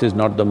Mars is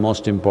not the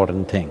most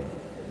important thing.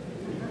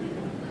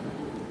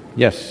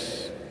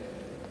 Yes,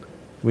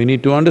 we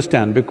need to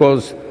understand,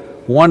 because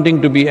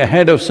wanting to be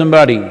ahead of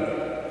somebody,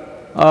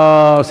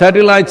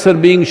 satellites are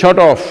being shot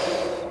off,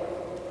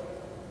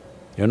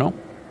 you know.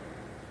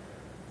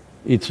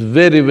 It's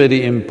very,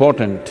 very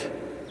important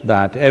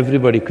that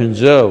everybody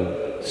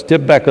conserve,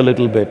 step back a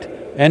little bit,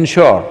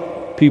 ensure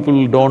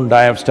people don't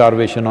die of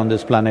starvation on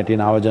this planet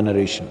in our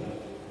generation.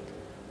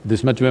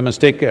 This much we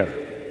must take care.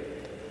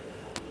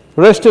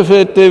 Rest of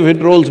it, if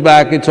it rolls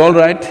back, it's all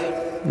right.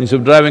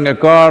 Instead of driving a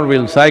car,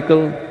 we'll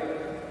cycle.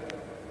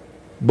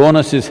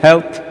 Bonus is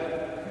health.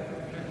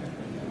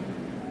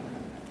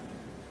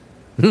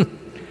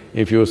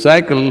 If you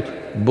cycle,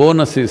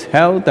 bonus is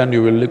health and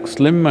you will look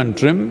slim and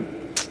trim.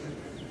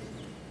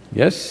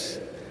 Yes,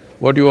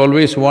 what you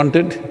always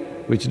wanted,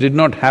 which did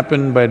not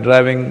happen by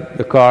driving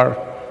the car,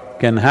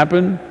 can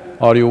happen,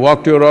 or you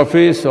walk to your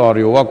office, or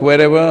you walk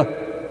wherever,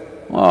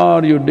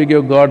 or you dig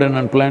your garden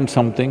and plant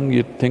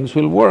something, things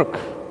will work.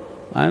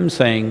 I'm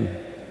saying,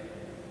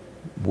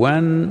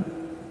 when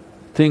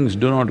things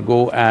do not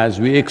go as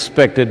we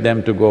expected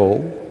them to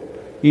go,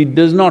 it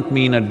does not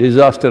mean a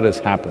disaster has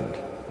happened.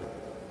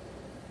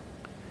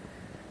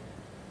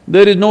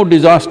 There is no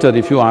disaster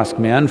if you ask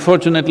me.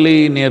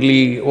 Unfortunately,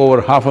 nearly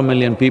over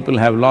 500,000 people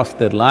have lost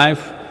their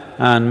life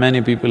and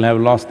many people have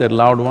lost their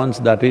loved ones,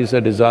 that is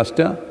a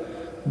disaster.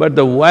 But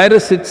the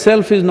virus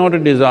itself is not a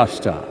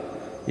disaster.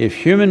 If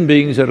human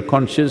beings are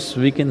conscious,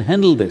 we can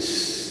handle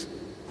this.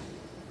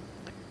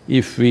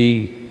 If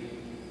we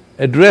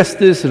address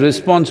this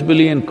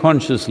responsibly and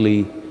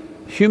consciously,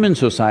 human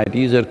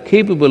societies are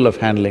capable of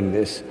handling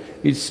this.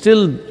 It's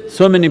still,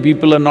 so many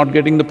people are not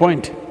getting the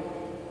point.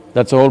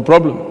 That's the whole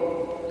problem.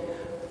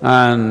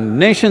 And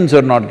nations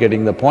are not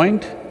getting the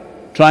point,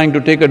 trying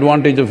to take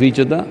advantage of each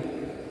other.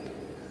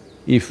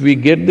 If we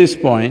get this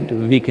point,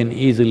 we can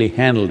easily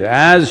handle it.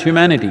 As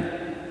humanity,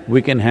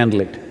 we can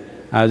handle it.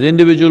 As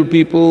individual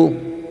people,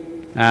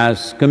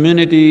 as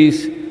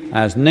communities,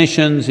 as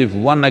nations, if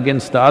one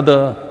against the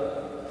other,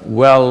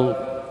 well,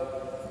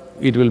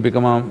 it will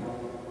become a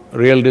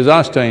real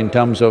disaster in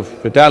terms of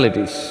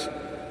fatalities.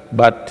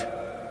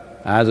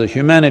 But as a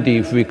humanity,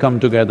 if we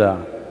come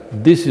together,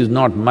 this is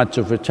not much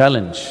of a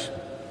challenge.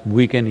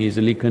 We can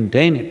easily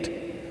contain it.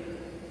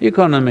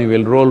 Economy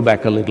will roll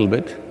back a little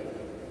bit,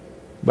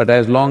 but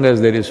as long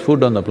as there is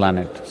food on the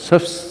planet,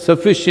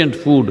 sufficient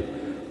food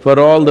for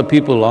all the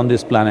people on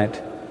this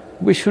planet,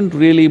 we shouldn't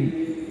really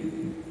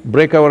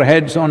break our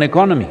heads on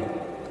economy.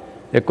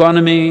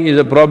 Economy is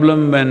a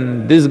problem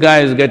when this guy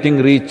is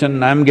getting rich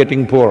and I'm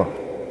getting poor.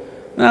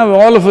 Now,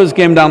 all of us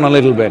came down a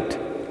little bit.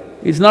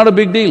 It's not a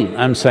big deal,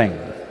 I'm saying.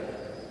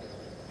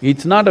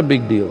 It's not a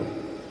big deal.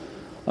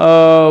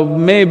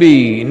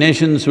 Maybe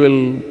nations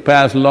will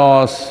pass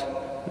laws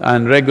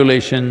and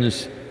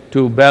regulations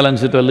to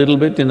balance it a little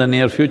bit in the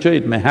near future,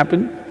 it may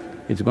happen.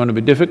 It's going to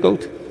be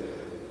difficult,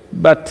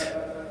 but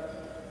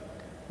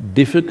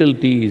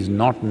difficulty is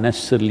not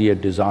necessarily a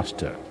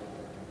disaster.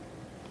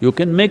 You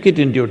can make it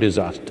into a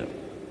disaster.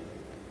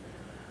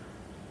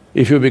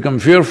 If you become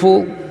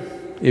fearful,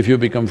 if you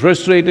become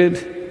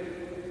frustrated,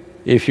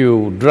 if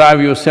you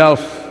drive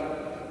yourself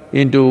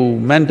into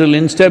mental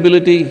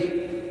instability,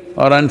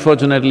 or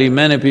unfortunately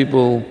many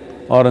people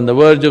are on the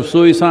verge of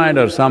suicide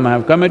or some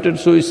have committed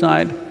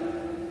suicide,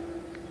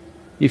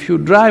 if you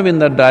drive in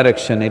that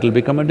direction, it'll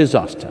become a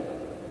disaster.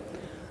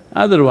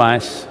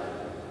 Otherwise,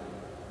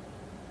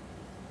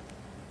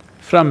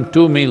 from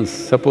 2 meals,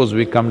 suppose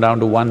we come down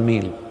to 1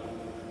 meal,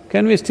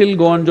 can we still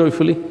go on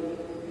joyfully?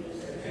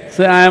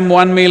 Say, I am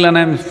 1 meal and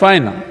I'm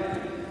fine now.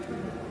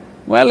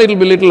 Well, it'll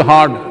be little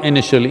hard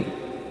initially.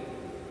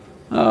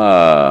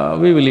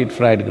 We will eat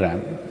fried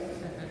gram.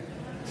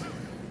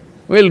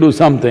 We'll do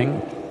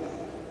something.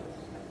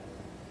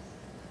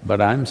 But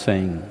I'm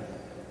saying,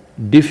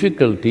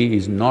 difficulty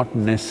is not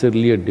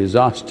necessarily a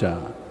disaster.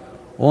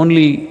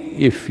 Only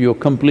if you're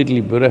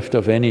completely bereft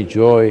of any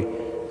joy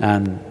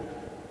and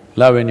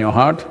love in your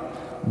heart,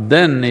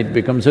 then it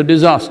becomes a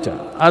disaster.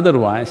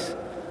 Otherwise,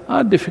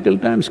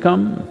 difficult times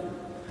come.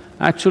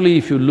 Actually,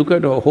 if you look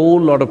at a whole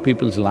lot of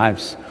people's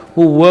lives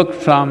who worked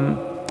from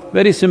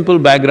very simple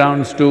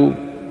backgrounds to,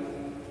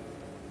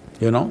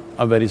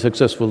 a very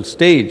successful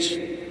stage,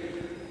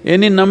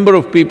 any number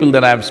of people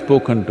that I've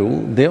spoken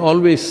to, they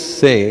always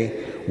say,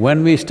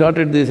 when we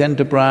started this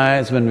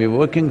enterprise, when we were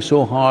working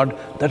so hard,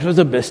 that was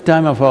the best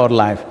time of our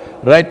life.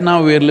 Right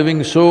now we are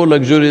living so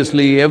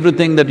luxuriously,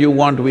 everything that you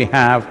want we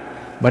have,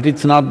 but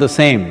it's not the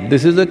same.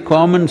 This is a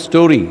common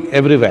story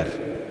everywhere.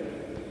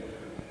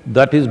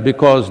 That is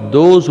because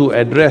those who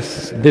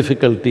address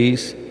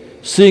difficulties,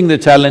 seeing the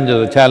challenge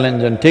as a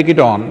challenge and take it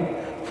on,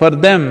 for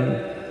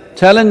them,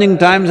 challenging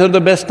times are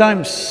the best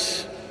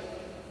times.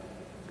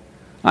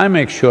 I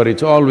make sure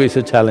it's always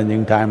a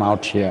challenging time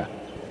out here.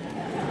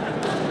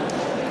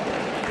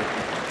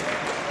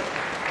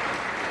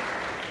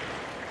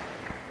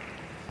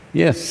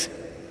 Yes,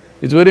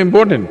 it's very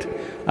important.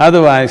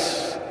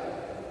 Otherwise,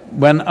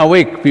 when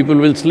awake, people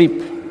will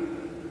sleep.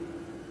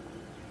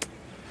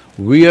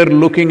 We are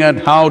looking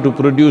at how to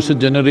produce a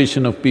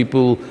generation of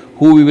people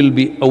who will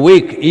be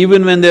awake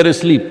even when they're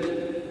asleep.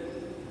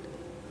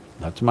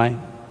 That's my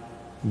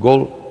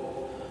goal.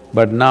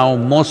 But now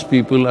most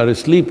people are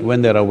asleep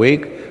when they're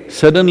awake,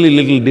 suddenly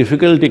little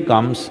difficulty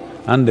comes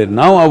and they're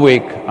now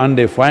awake and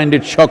they find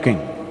it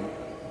shocking.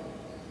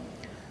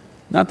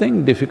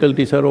 Nothing,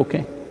 difficulties are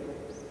okay.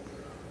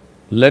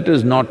 Let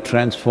us not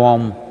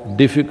transform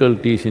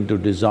difficulties into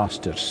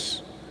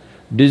disasters.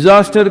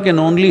 Disaster can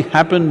only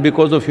happen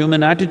because of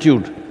human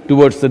attitude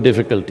towards the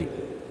difficulty.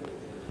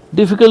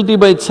 Difficulty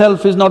by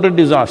itself is not a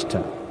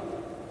disaster.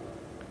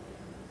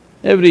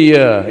 Every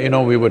year,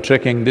 we were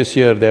trekking, this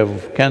year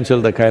they've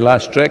cancelled the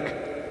Kailash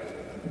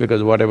trek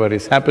because whatever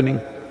is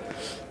happening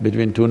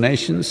between two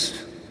nations.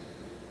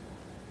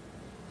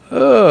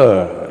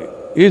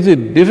 Is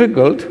it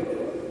difficult?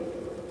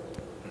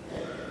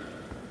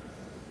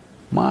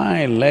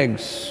 My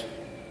legs,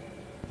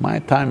 my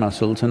thigh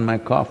muscles and my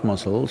calf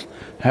muscles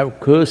have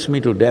cursed me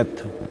to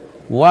death.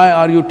 Why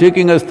are you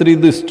taking us through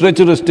this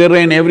treacherous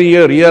terrain every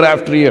year, year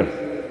after year?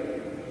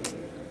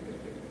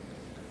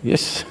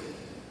 Yes.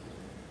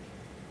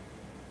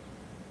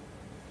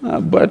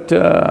 But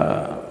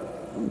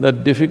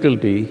that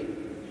difficulty,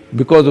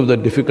 because of the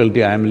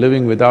difficulty, I am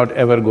living without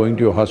ever going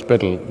to a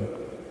hospital,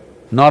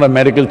 not a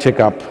medical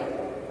checkup.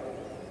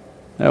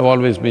 I've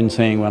always been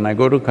saying when I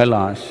go to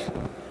Kailash,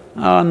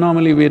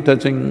 normally we're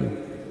touching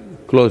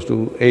close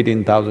to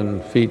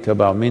 18,000 feet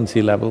above mean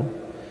sea level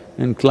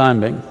in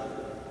climbing.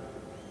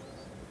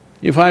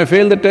 If I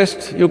fail the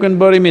test, you can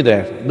bury me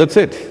there, that's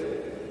it.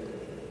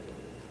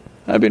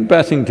 I've been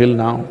passing till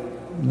now.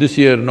 This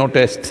year, no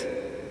test.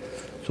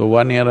 So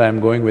 1 year I'm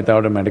going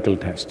without a medical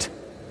test.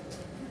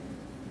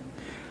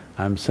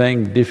 I'm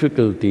saying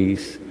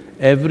difficulties,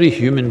 every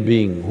human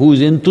being who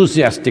is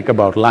enthusiastic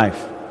about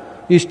life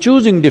is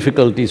choosing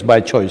difficulties by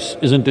choice,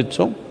 isn't it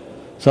so?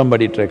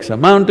 Somebody treks a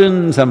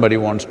mountain, somebody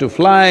wants to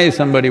fly,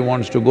 somebody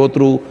wants to go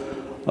through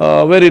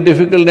very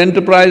difficult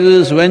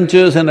enterprises,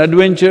 ventures and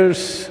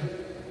adventures.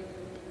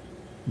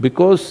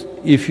 Because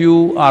if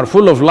you are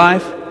full of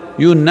life,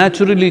 you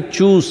naturally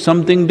choose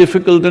something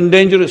difficult and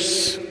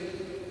dangerous.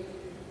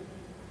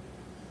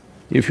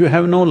 If you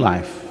have no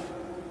life,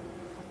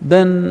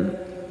 then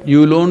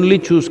you will only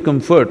choose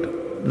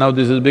comfort. Now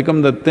this has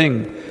become the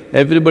thing,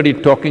 everybody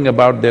talking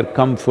about their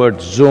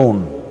comfort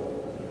zone.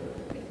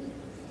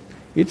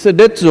 It's a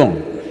death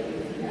zone.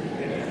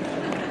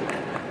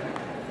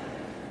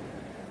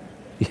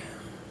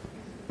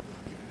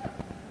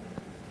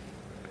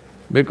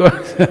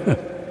 Because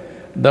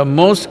The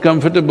most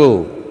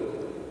comfortable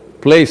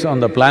place on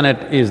the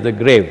planet is the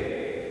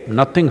grave.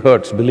 Nothing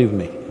hurts, believe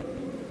me.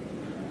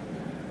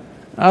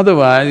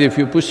 Otherwise, if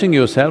you're pushing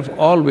yourself,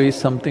 always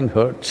something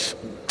hurts.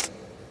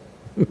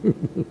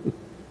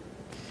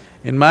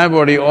 In my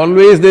body,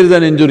 always there is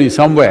an injury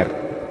somewhere.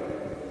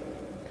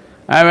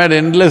 I've had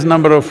endless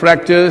number of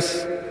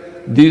fractures.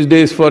 These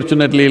days,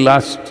 fortunately,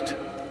 last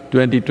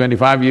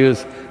 20-25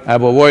 years,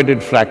 I've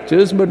avoided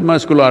fractures, but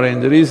muscular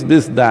injuries,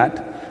 this,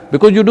 that,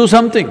 because you do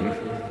something.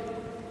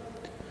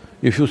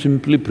 If you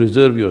simply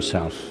preserve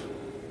yourself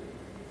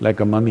like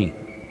a mummy,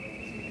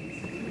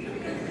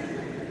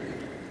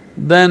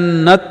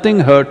 then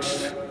nothing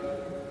hurts,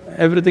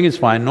 everything is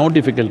fine, no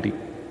difficulty.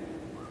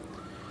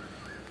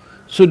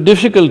 So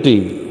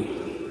difficulty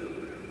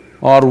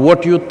or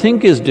what you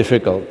think is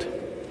difficult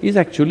is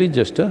actually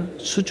just a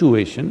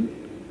situation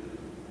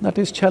that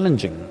is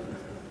challenging.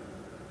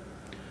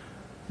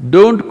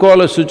 Don't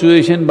call a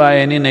situation by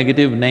any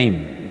negative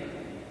name.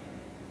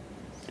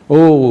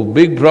 Oh,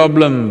 big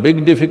problem,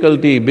 big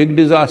difficulty, big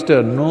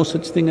disaster, no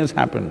such thing has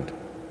happened.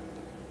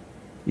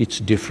 It's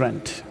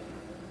different.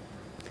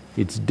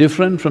 It's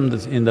different from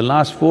this… In the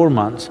last 4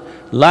 months,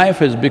 life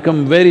has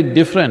become very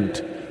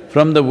different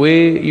from the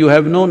way you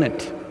have known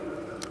it.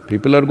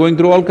 People are going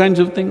through all kinds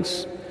of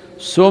things.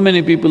 So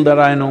many people that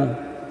I know,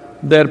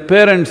 their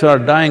parents are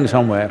dying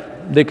somewhere,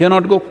 they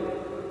cannot go.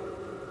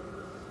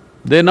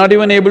 They're not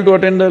even able to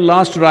attend the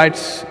last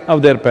rites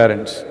of their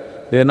parents.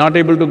 They're not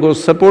able to go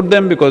support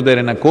them because they're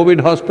in a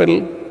COVID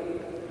hospital.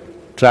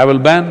 Travel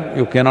ban,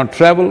 you cannot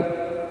travel.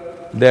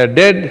 They're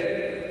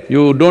dead,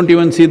 you don't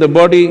even see the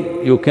body,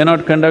 you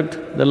cannot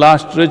conduct the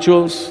last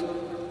rituals.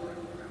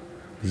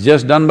 It's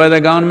just done by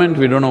the government,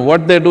 we don't know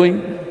what they're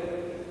doing.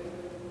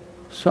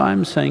 So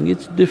I'm saying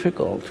it's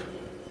difficult.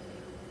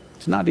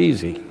 It's not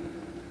easy,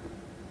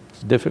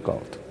 it's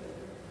difficult.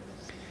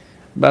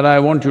 But I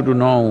want you to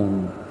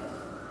know,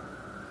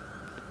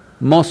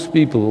 most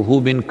people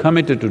who've been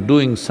committed to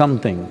doing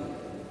something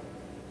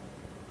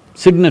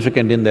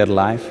significant in their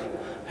life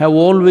have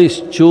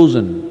always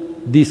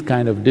chosen these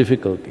kind of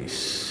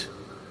difficulties.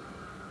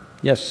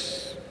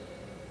 Yes.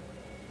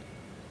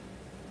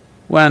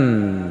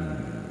 When…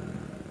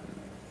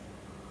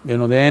 there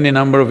are any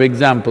number of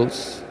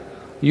examples.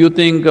 You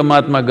think a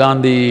Mahatma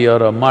Gandhi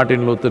or a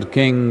Martin Luther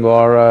King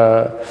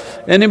or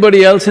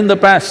anybody else in the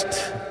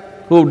past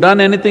who've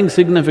done anything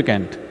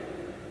significant,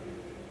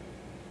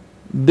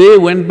 they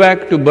went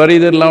back to bury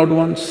their loved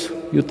ones,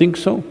 you think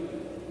so?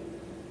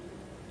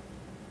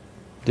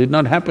 Did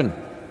not happen.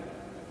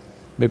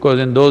 Because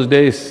in those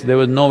days, there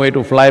was no way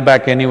to fly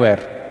back anywhere.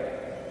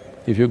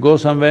 If you go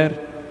somewhere,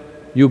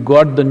 you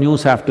got the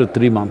news after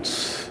 3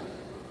 months.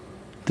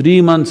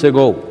 3 months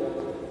ago,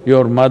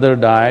 your mother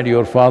died,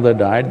 your father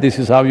died, this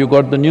is how you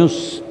got the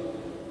news.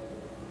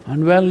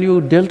 And well, you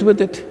dealt with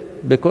it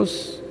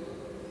because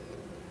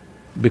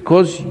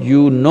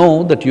you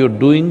know that you're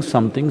doing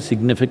something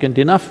significant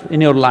enough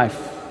in your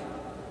life.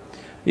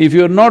 If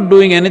you're not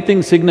doing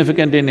anything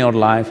significant in your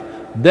life,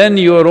 then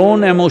your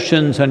own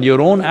emotions and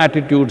your own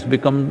attitudes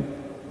become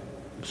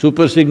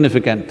super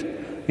significant.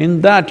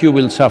 In that you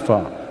will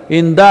suffer,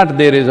 in that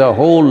there is a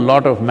whole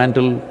lot of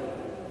mental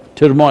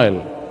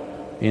turmoil,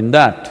 in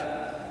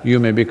that you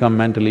may become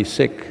mentally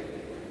sick.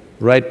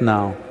 Right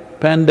now,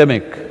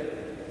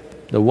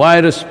 pandemic, the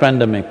virus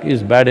pandemic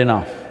is bad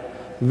enough.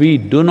 We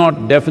do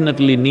not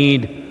definitely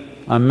need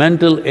a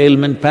mental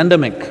ailment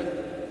pandemic.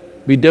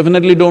 We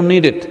definitely don't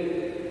need it.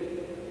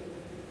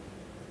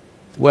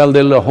 Well,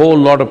 there'll be a whole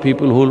lot of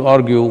people who'll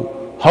argue,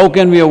 how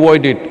can we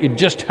avoid it? It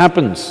just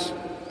happens.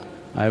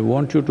 I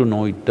want you to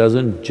know it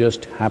doesn't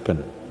just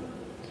happen.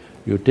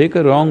 You take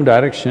a wrong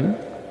direction,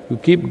 you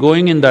keep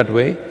going in that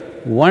way,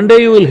 one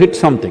day you will hit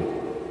something.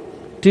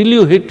 Till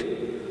you hit,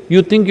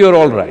 you think you're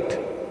all right.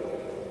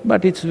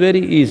 But it's very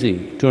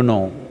easy to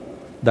know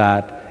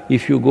that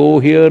if you go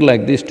here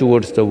like this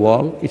towards the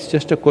wall, it's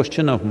just a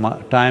question of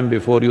time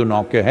before you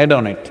knock your head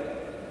on it.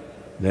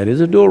 There is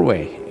a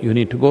doorway, you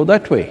need to go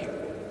that way.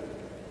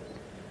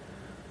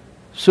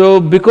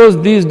 So,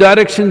 because these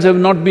directions have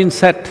not been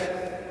set,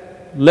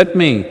 let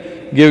me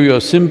give you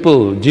a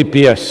simple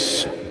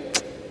GPS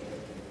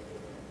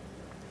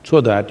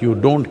so that you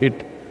don't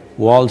hit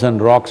walls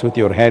and rocks with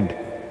your head.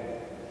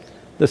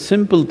 The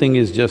simple thing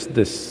is just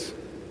this.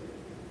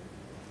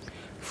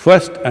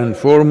 First and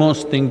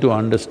foremost thing to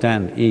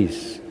understand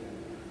is,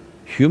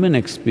 human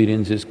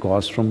experience is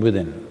caused from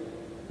within,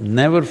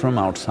 never from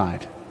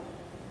outside.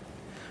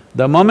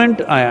 The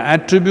moment I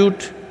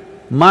attribute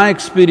my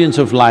experience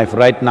of life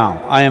right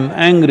now, I am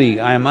angry,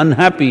 I am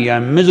unhappy, I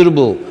am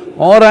miserable,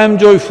 or I am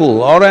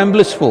joyful, or I am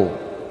blissful,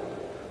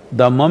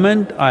 the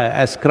moment I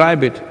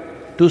ascribe it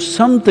to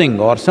something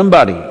or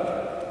somebody,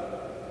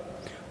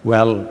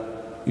 well,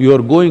 you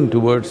are going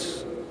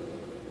towards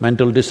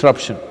mental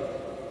disruption.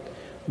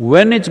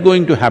 When it's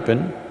going to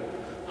happen,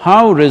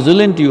 how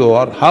resilient you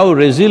are, how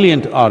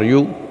resilient are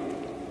you,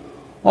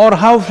 or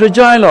how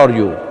fragile are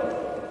you,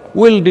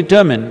 will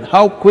determine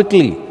how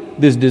quickly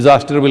this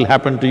disaster will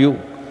happen to you.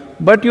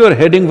 But you are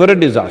heading for a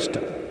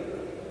disaster.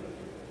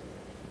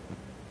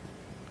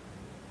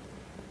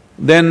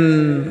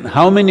 then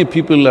how many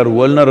people are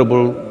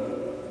vulnerable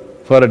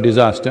for a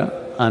disaster?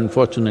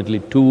 Unfortunately,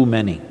 too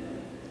many.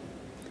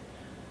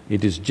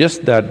 It is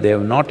just that they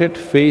have not yet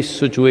faced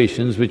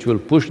situations which will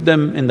push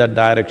them in that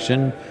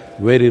direction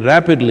very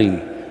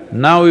rapidly.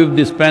 Now if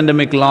this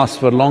pandemic lasts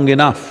for long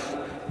enough,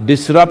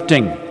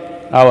 disrupting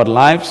our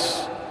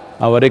lives,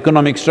 our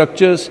economic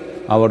structures,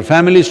 our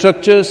family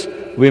structures,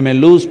 we may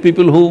lose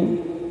people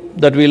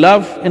that we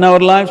love in our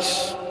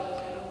lives.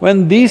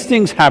 When these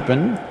things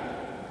happen,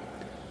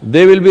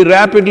 they will be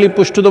rapidly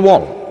pushed to the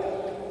wall.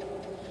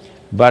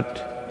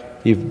 But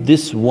if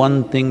this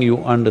one thing you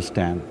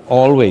understand,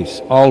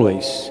 always,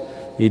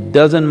 it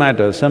doesn't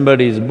matter,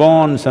 somebody is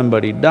born,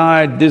 somebody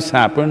died, this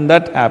happened,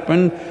 that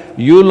happened,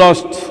 you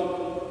lost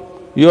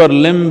your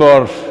limb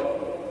or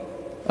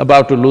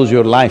about to lose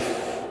your life.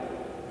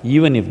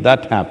 Even if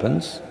that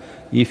happens,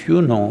 if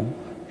you know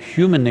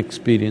human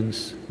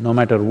experience, no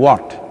matter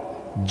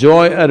what,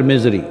 joy or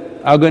misery,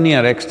 agony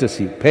or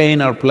ecstasy,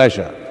 pain or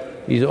pleasure,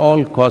 is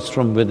all caused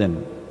from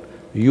within,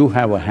 you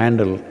have a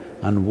handle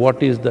on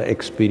what is the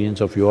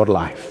experience of your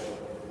life.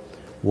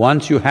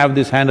 Once you have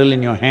this handle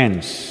in your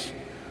hands,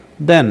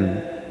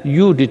 then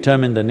you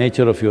determine the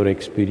nature of your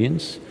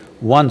experience.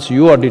 Once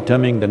you are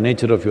determining the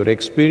nature of your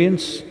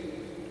experience,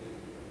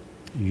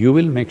 you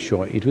will make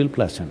sure it will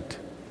pleasant.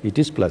 It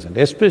is pleasant,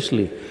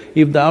 especially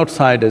if the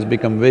outside has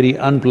become very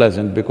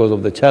unpleasant because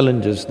of the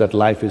challenges that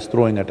life is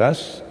throwing at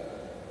us.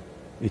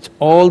 It's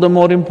all the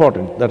more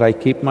important that I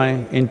keep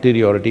my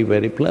interiority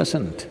very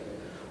pleasant.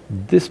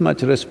 This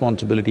much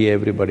responsibility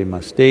everybody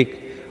must take.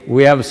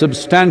 We have a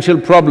substantial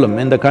problem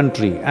in the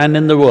country and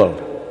in the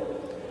world.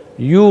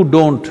 You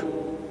don't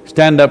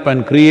stand up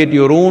and create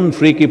your own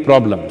freaky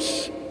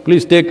problems.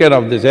 Please take care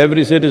of this,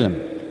 every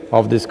citizen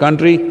of this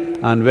country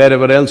and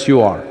wherever else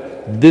you are.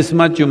 This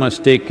much you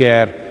must take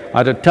care.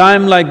 At a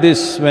time like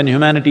this, when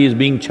humanity is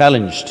being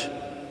challenged,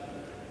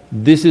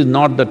 this is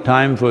not the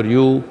time for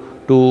you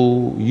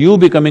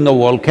becoming a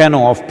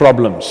volcano of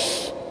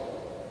problems.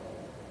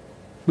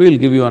 We'll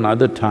give you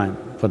another time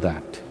for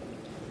that.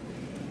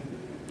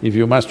 If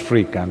you must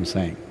freak, I'm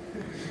saying.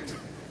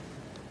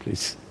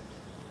 Please.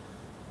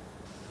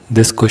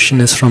 This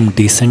question is from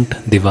Decent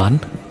Divan.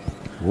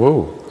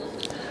 Whoa.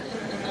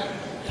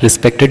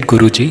 Respected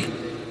Guruji,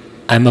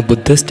 I am a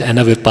Buddhist and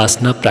a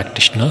Vipassana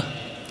practitioner.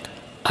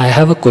 I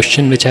have a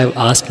question which I have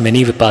asked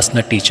many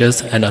Vipassana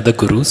teachers and other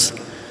gurus,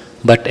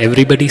 but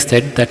everybody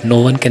said that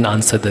no one can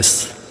answer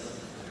this.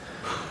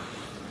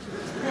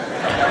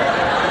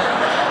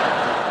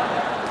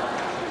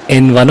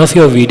 In one of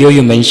your video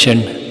you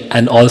mentioned,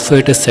 and also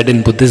it is said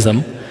in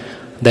Buddhism,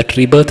 that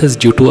rebirth is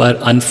due to our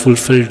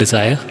unfulfilled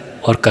desire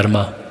or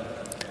karma.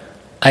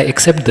 I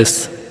accept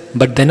this,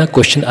 but then a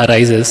question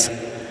arises.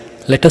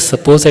 Let us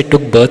suppose I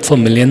took birth for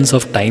millions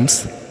of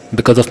times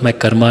because of my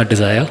karma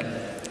desire,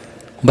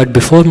 but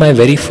before my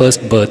very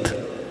first birth,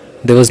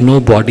 there was no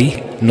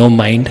body, no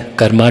mind,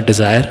 karma,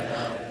 desire,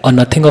 or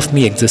nothing of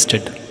me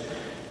existed.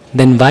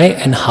 Then why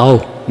and how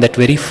that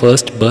very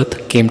first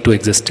birth came to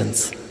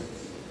existence?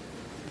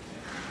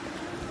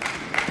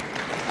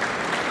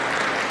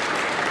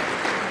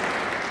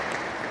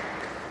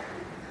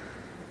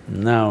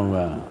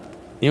 Now,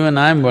 even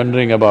I'm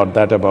wondering about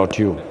that about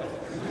you.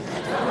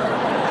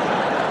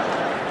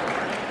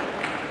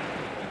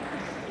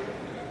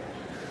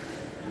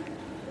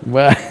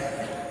 Well,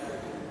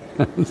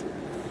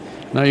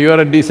 no, you're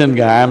a decent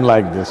guy, I'm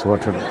like this,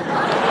 what to do?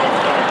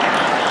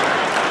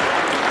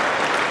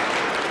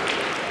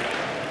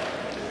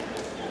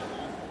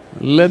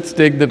 Let's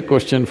take that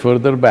question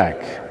further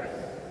back.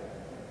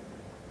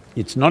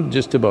 It's not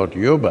just about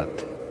your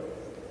birth.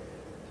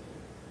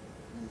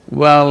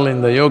 Well,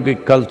 in the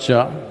yogic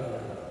culture,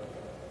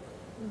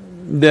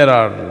 there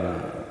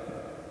are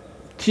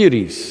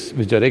theories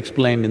which are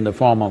explained in the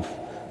form of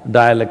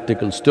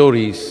dialectical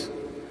stories,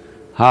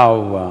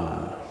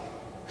 how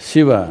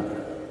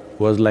Shiva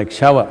was like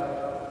Shava.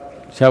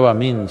 Shava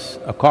means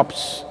a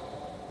corpse.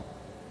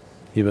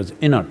 He was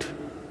inert,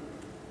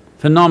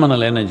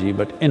 phenomenal energy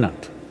but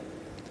inert.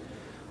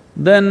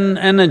 Then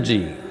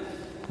energy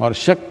or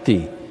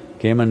Shakti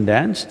came and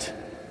danced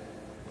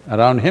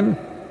around him,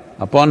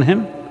 upon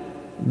him,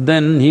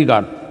 then he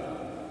got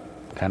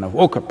kind of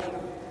woke up.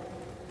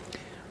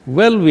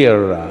 Well, we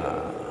are,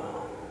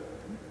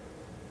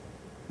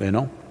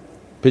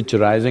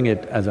 picturizing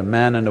it as a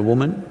man and a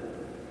woman,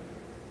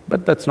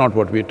 but that's not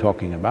what we're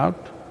talking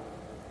about.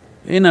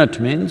 Inert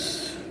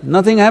means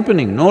nothing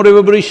happening, no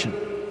reverberation.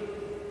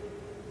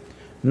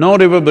 No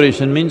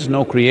reverberation means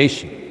no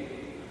creation.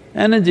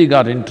 Energy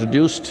got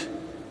introduced,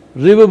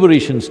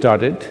 reverberation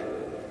started.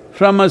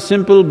 From a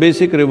simple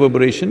basic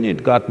reverberation,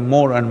 it got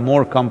more and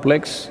more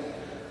complex.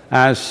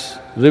 As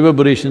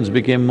reverberations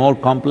became more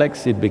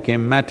complex, it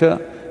became matter,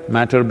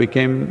 matter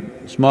became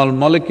small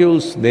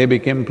molecules, they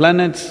became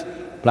planets,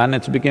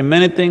 planets became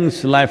many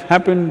things, life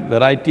happened,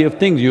 variety of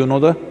things, you know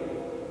the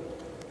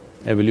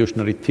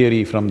evolutionary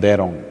theory from there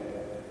on.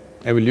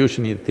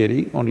 Evolutionary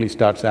theory only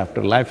starts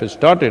after life has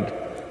started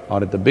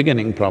or at the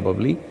beginning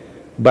probably,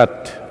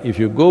 but if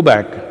you go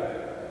back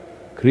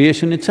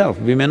creation itself.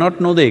 We may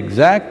not know the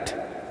exact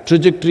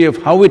trajectory of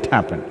how it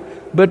happened,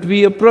 but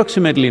we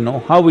approximately know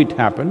how it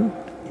happened,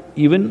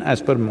 even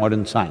as per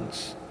modern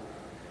science.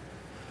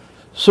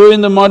 So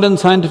in the modern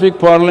scientific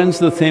parlance,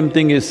 the same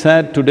thing is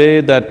said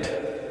today that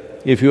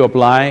if you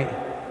apply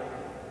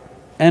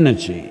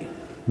energy,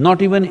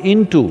 not even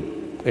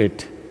into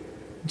it,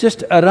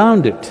 just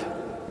around it.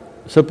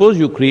 Suppose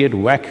you create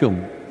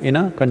vacuum in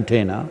a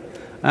container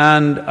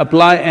and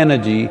apply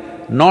energy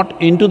not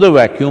into the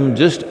vacuum,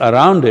 just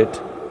around it,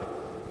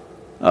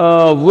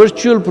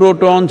 virtual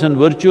protons and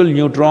virtual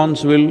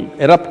neutrons will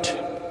erupt.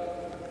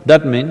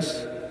 That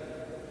means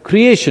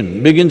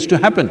creation begins to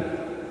happen.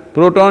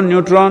 Proton,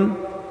 neutron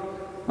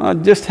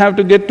just have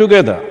to get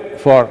together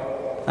for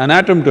an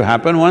atom to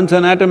happen. Once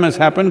an atom has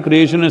happened,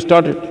 creation has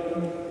started.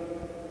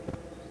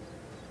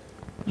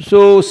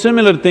 So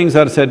similar things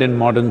are said in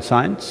modern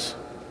science.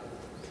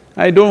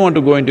 I don't want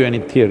to go into any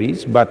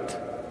theories, but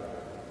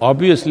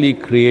obviously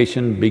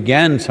creation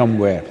began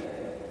somewhere.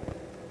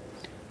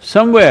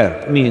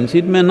 Somewhere means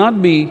it may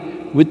not be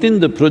within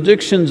the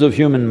projections of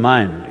human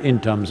mind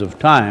in terms of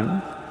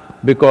time,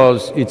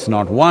 because it's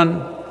not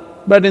one,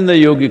 but in the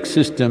yogic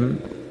system,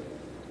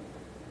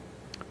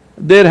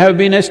 there have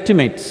been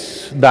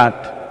estimates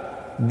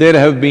that there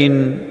have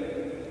been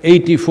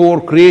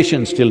 84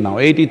 creations till now,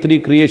 83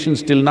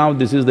 creations till now,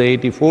 this is the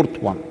 84th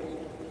one.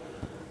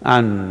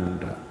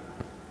 And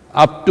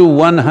up to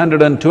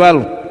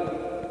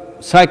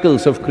 112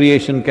 cycles of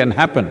creation can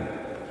happen.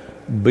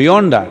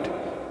 Beyond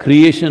that,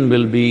 creation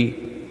will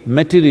be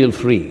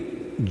material-free,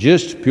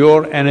 just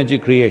pure energy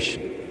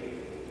creation.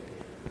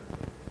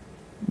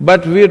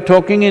 But we're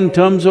talking in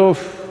terms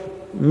of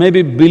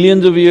maybe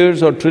billions of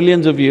years or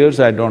trillions of years,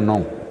 I don't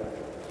know.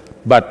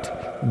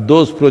 But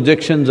those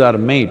projections are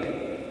made.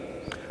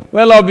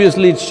 Well,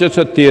 obviously it's just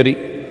a theory.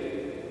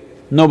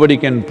 Nobody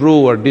can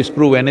prove or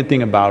disprove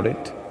anything about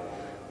it.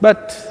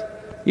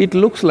 But it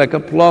looks like a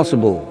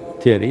plausible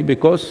theory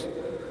because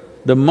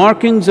the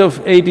markings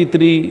of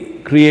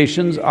 83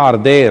 creations are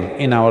there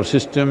in our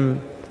system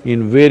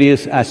in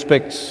various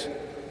aspects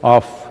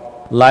of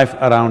life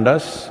around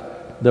us.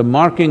 The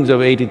markings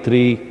of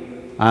 83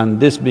 and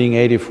this being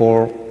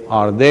 84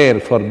 are there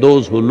for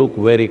those who look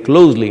very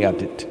closely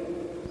at it.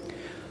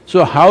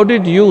 So how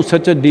did you,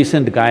 such a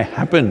decent guy,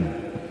 happen?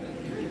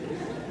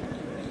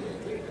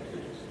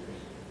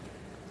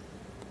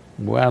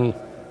 Well,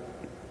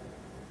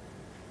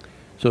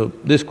 so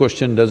this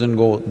question doesn't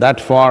go that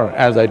far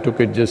as I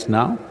took it just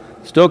now.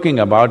 It's talking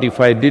about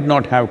if I did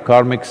not have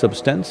karmic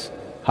substance,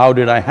 how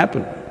did I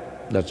happen?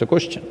 That's the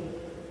question.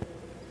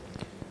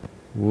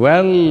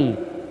 Well,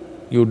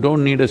 you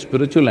don't need a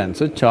spiritual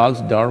answer.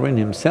 Charles Darwin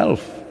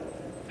himself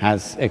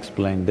has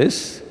explained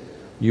this.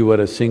 You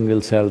were a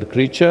single-celled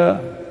creature,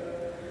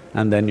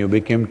 and then you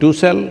became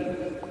two-cell,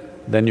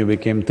 then you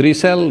became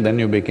three-cell, then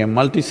you became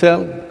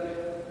multi-cell.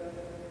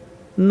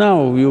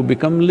 Now you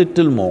become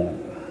little more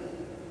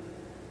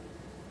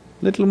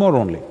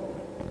only.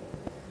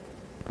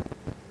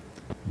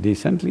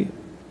 Decently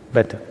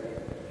better.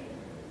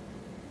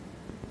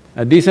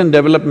 A decent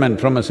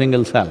development from a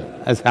single cell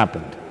has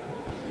happened.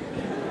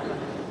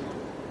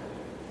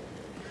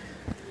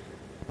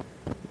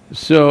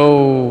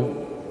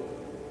 So,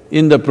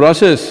 in the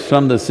process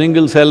from the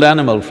single-celled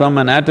animal, from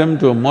an atom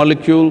to a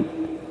molecule,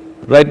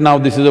 right now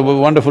this is a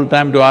wonderful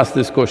time to ask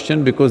this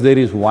question because there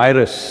is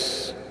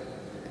virus.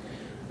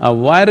 A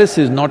virus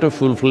is not a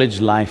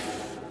full-fledged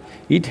life.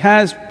 It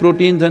has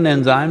proteins and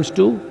enzymes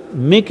to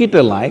make it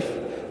a life,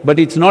 but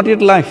it's not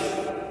yet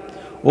life.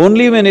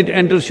 Only when it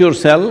enters your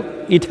cell,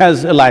 it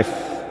has a life.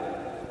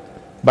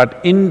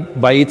 But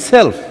by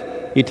itself,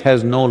 it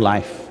has no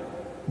life,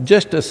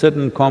 just a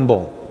certain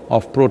combo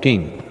of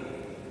protein.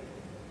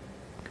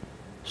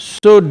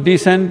 So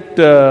decent,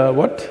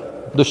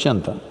 what?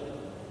 Dushyanta?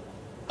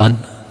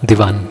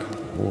 Divan.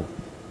 Oh.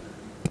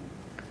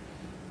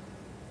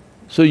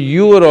 So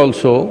you were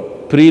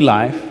also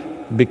pre-life,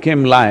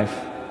 became life,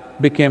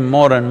 became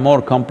more and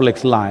more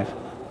complex life.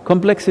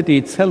 Complexity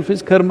itself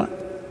is karma.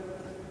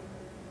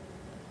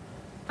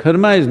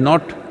 Karma is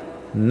not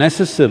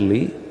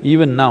necessarily,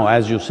 even now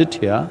as you sit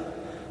here,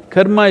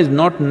 karma is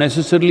not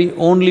necessarily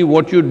only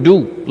what you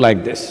do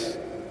like this.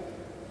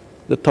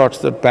 The thoughts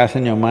that pass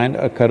in your mind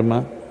are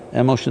karma,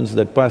 emotions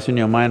that pass in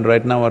your mind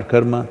right now are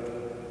karma.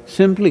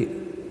 Simply,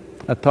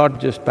 a thought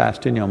just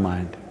passed in your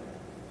mind.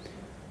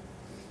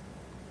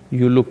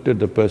 You looked at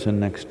the person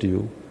next to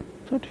you,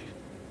 thought,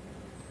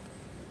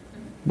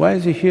 why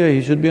is he here?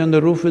 He should be on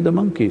the roof with the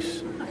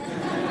monkeys.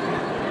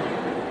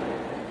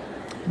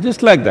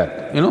 Just like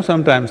that,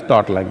 sometimes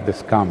thought like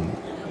this come.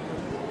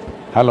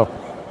 Hello.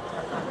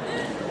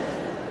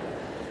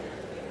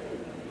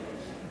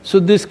 So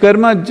this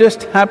karma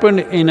just happened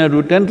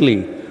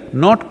inadvertently,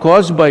 not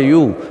caused by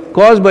you,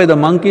 caused by the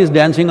monkeys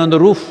dancing on the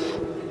roof.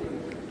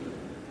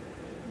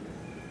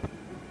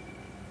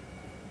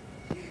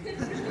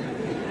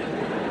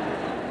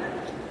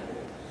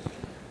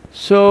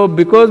 So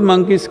because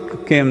monkeys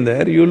came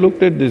there, you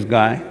looked at this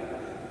guy.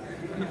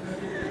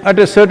 At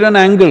a certain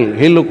angle,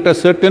 he looked a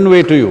certain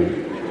way to you.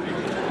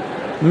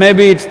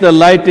 Maybe it's the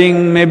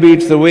lighting, maybe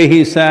it's the way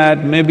he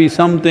sat, maybe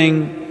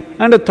something,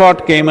 and a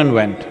thought came and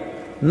went.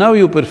 Now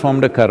you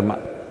performed a karma.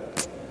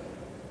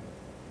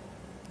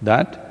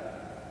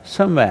 That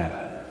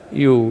somewhere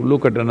you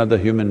look at another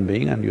human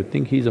being and you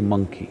think he's a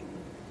monkey.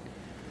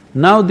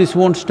 Now this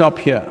won't stop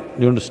here,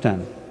 you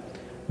understand?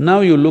 Now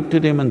you looked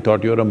at him and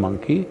thought you're a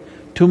monkey.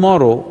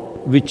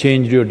 Tomorrow we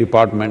changed your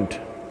department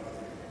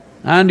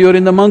and you're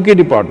in the monkey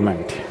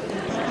department.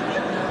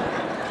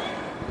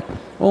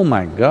 Oh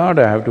my God,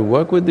 I have to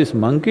work with this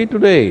monkey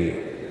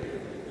today.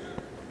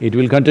 It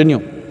will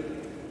continue.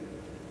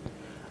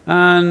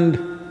 And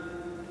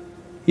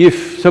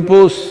if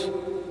suppose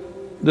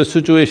the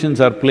situations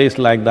are placed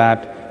like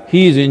that,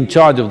 he is in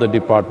charge of the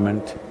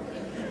department,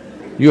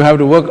 you have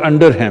to work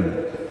under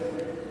him.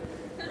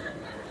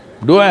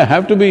 Do I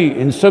have to be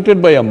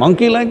instructed by a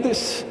monkey like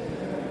this?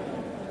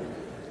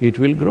 It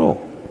will grow.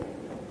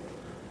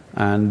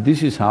 And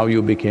this is how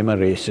you became a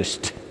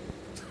racist.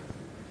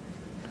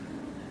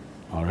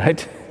 All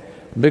right?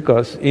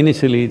 Because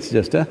initially it's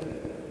just a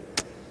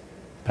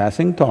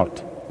passing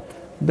thought.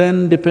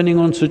 Then depending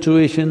on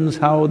situations,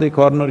 how they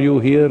corner you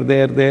here,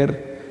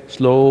 there,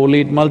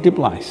 slowly it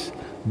multiplies.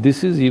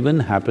 This is even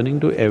happening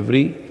to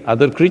every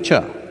other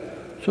creature.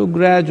 So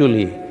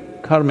gradually,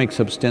 karmic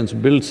substance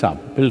builds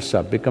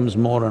up, becomes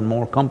more and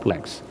more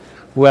complex.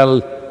 Well,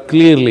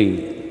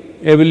 clearly,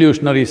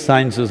 evolutionary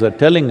sciences are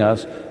telling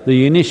us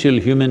the initial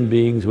human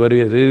beings were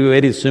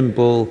very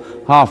simple,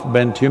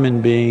 half-bent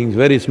human beings,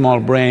 very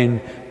small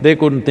brain, they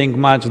couldn't think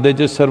much, they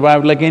just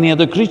survived like any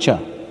other creature.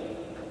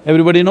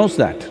 Everybody knows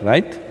that,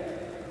 right?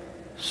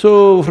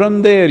 So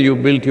from there you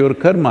built your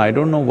karma. I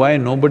don't know why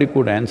nobody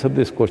could answer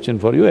this question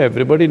for you,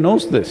 everybody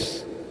knows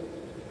this.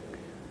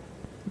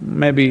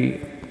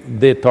 Maybe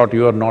they thought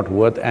you are not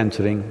worth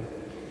answering.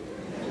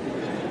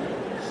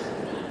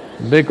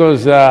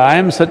 Because I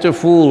am such a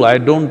fool, I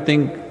don't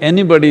think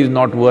anybody is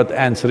not worth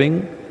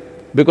answering.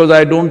 Because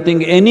I don't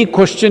think any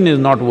question is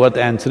not worth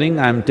answering,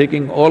 I'm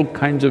taking all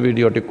kinds of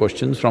idiotic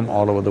questions from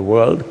all over the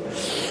world.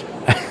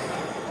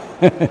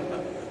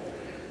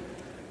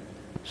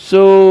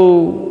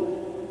 So,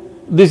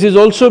 this is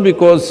also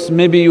because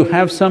maybe you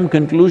have some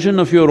conclusion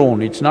of your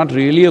own, it's not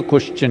really a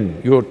question,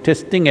 you're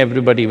testing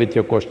everybody with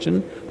your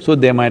question, so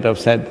they might have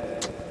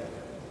said,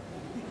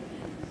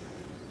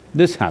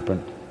 this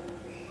happened.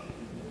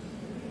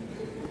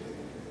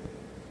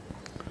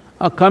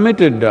 A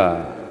committed,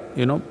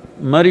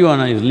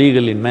 marijuana is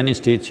legal in many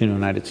states in the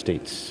United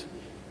States.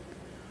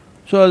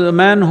 So the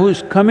man who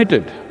is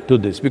committed to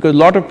this, because a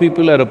lot of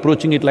people are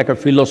approaching it like a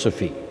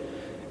philosophy.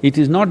 It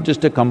is not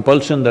just a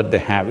compulsion that they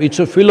have, it's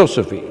a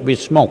philosophy. We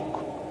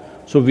smoke,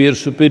 so we are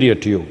superior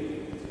to you.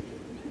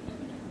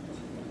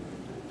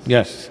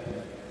 Yes.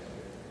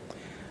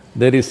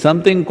 There is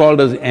something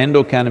called as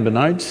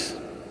endocannabinoids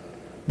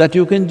that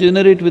you can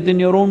generate within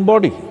your own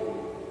body.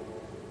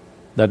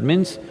 That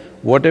means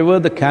whatever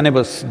the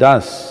cannabis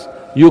does,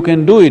 you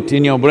can do it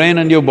in your brain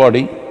and your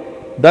body.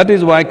 That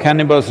is why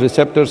cannabis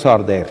receptors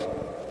are there.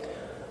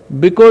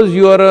 Because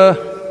you are a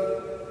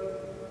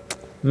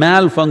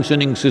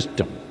malfunctioning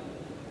system,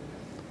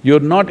 you're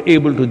not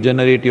able to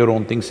generate your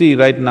own thing. See,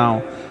 right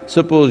now,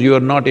 suppose you are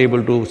not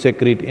able to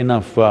secrete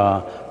enough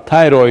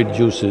thyroid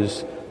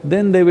juices,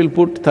 then they will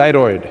put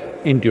thyroid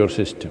into your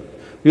system.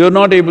 You're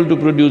not able to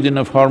produce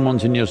enough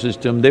hormones in your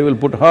system, they will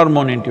put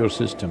hormone into your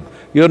system.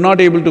 You're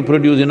not able to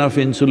produce enough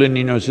insulin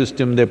in your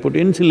system, they put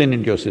insulin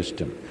into your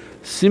system.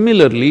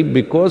 Similarly,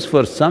 because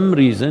for some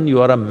reason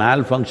you are a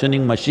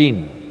malfunctioning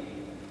machine,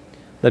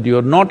 that you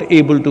are not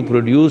able to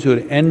produce your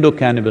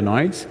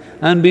endocannabinoids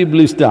and be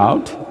blissed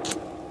out,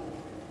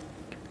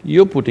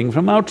 you're putting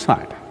from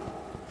outside.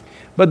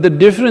 But the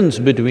difference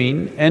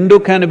between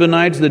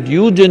endocannabinoids that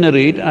you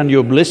generate and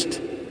you're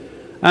blissed,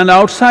 and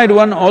outside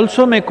one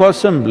also may cause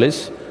some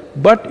bliss,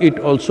 but it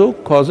also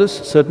causes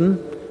certain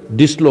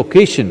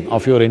dislocation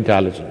of your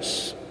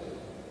intelligence.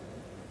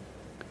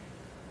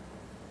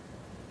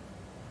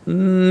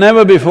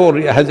 Never before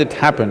has it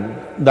happened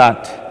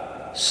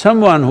that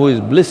someone who is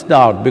blissed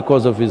out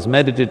because of his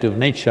meditative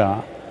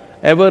nature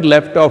ever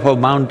left off a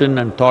mountain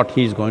and thought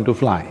he is going to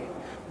fly.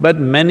 But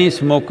many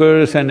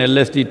smokers and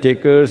LSD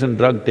takers and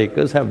drug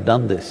takers have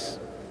done this.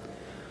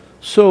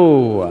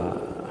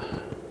 So,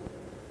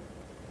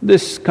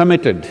 this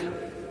committed,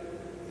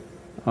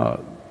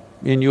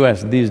 in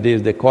US these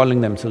days they're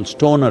calling themselves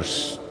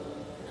stoners.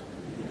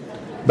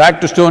 Back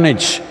to Stone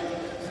Age.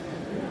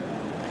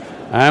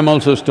 I am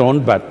also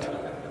stoned,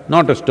 but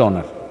not a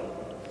stoner,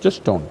 just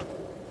stoned.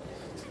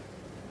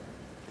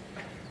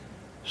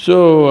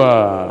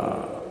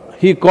 So,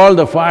 he called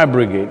the fire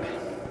brigade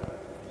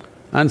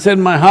and said,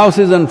 "My house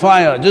is on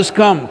fire, just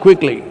come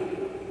quickly."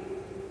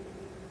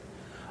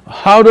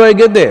 "How do I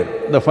get there?"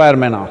 the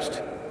fireman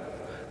asked.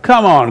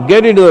 "Come on,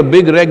 get into a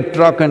big red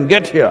truck and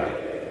get here."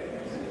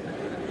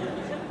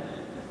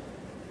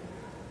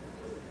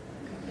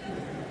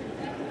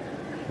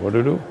 What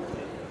to do?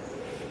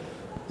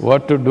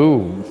 What to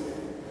do?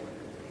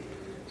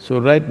 So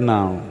right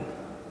now,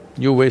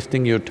 you're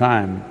wasting your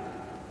time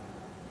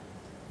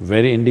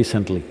very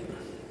indecently.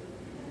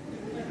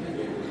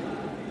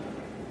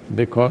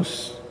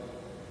 because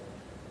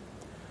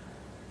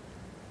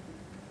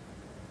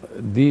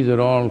these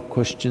are all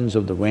questions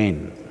of the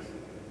vain.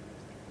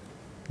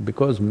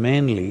 Because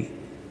mainly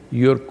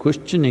your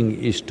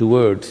questioning is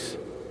towards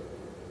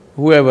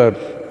whoever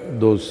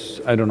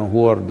those… I don't know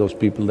who are those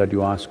people that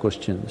you ask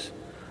questions.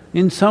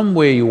 In some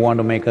way you want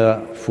to make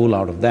a fool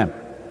out of them.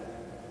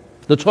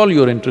 That's all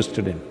you're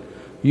interested in.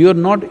 You're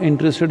not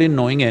interested in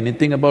knowing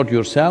anything about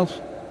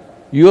yourself.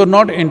 You're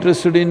not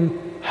interested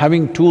in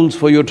having tools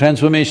for your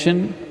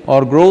transformation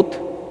or growth.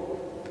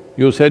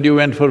 You said you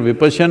went for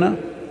Vipassana.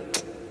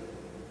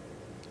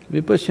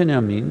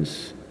 Vipassana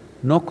means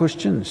no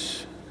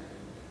questions.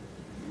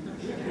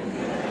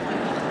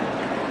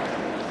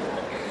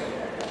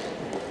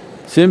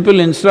 Simple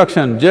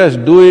instruction,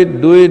 just do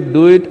it, do it,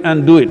 do it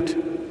and do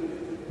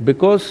it.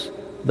 Because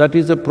that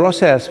is a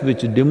process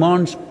which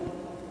demands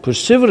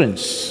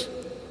perseverance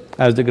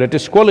as the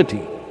greatest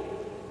quality.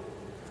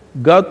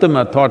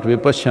 Gautama taught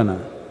Vipassana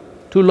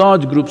to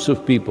large groups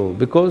of people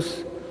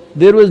because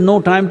there was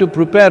no time to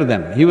prepare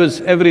them. He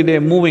was every day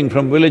moving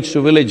from village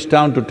to village,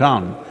 town to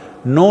town,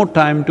 no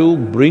time to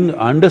bring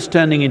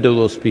understanding into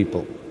those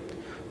people.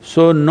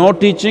 So no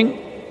teaching,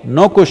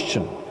 no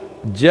question,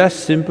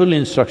 just simple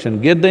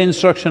instruction. Get the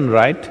instruction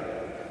right,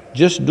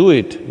 just do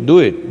it, do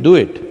it, do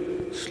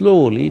it.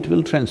 Slowly it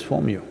will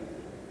transform you.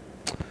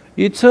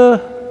 It's a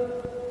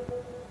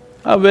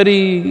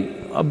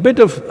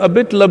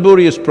bit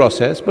laborious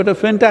process, but a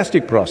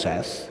fantastic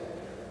process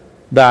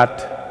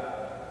that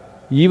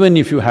even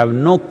if you have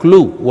no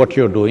clue what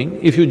you're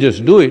doing, if you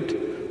just do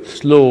it,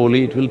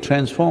 slowly it will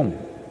transform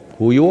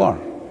who you are.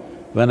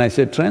 When I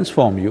say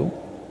transform you,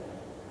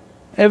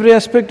 every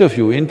aspect of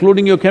you,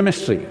 including your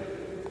chemistry,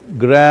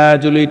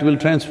 gradually it will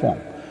transform.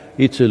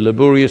 It's a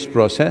laborious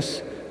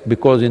process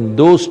because in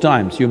those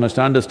times, you must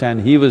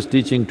understand, he was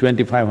teaching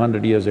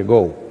 2,500 years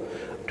ago.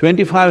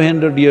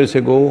 2,500 years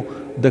ago,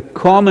 the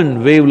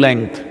common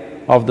wavelength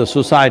of the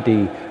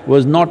society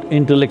was not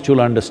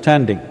intellectual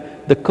understanding.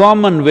 The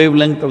common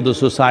wavelength of the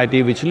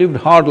society which lived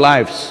hard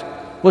lives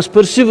was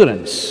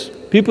perseverance.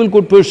 People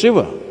could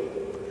persevere.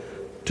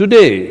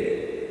 Today,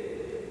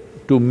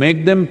 to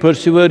make them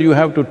persevere, you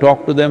have to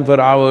talk to them for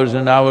hours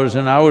and hours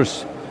and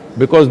hours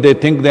because they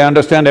think they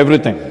understand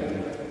everything.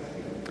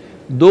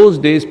 Those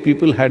days,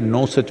 people had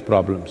no such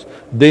problems.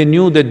 They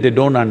knew that they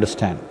don't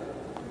understand.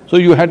 So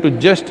you had to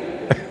just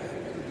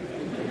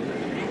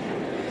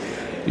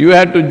you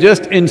had to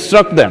just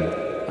instruct them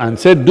and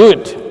say, do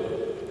it.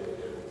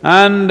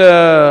 And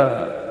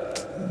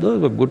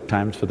those were good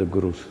times for the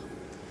gurus.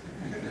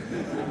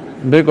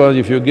 Because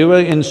if you give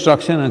an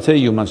instruction and say,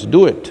 you must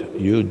do it,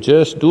 you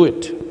just do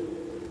it.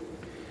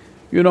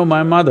 You know,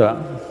 my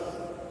mother,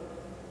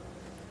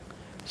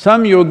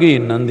 some yogi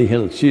in Nandi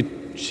Hills,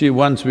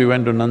 once we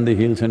went to Nandi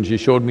Hills and she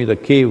showed me the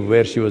cave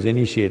where she was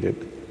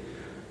initiated.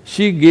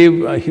 She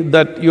gave…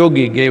 that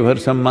yogi gave her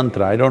some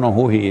mantra, I don't know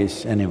who he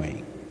is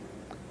anyway.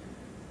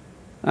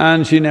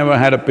 And she never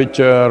had a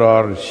picture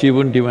or she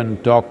wouldn't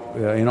even talk,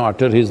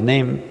 utter his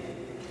name.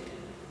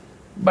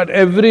 But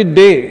every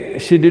day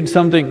she did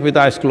something with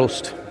eyes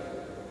closed.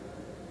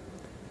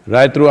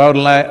 Right through our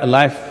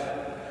life,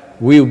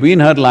 we've been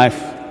her life,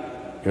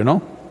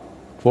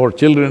 4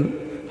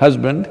 children,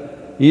 husband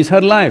is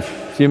her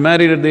life. She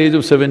married at the age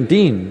of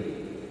 17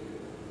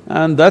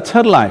 and that's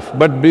her life.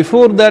 But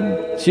before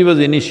that, she was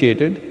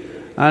initiated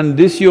and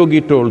this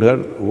yogi told her,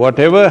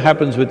 whatever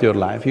happens with your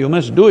life, you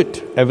must do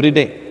it every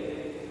day.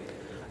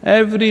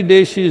 Every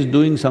day she is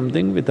doing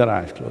something with her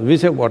eyes closed. We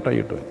say, what are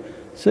you doing?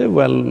 Say,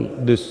 well,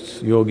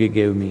 this yogi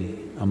gave me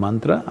a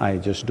mantra, I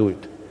just do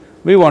it.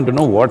 We want to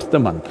know what's the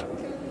mantra.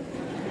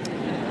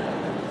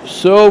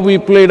 So we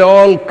played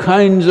all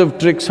kinds of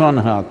tricks on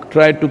her,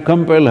 tried to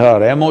compel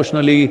her,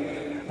 emotionally,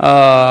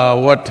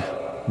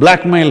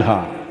 blackmail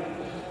her.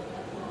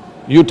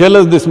 You tell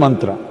us this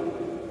mantra.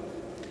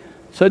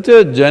 Such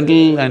a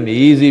gentle and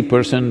easy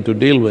person to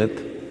deal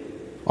with,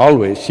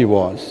 always she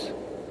was.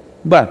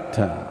 But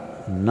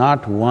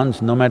not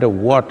once, no matter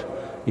what,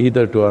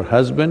 either to her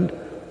husband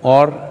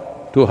or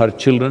to her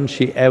children,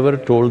 she ever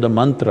told the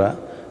mantra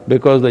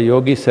because the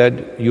yogi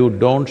said, you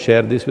don't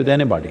share this with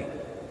anybody.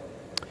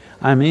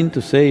 I mean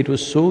to say, it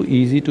was so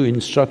easy to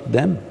instruct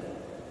them.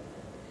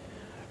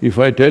 If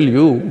I tell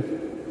you,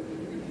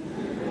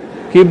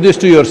 keep this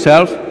to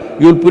yourself,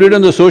 you'll put it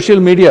on the social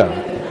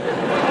media.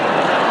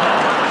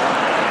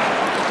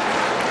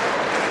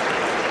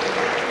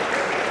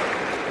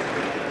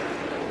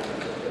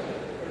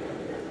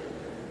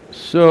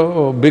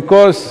 So,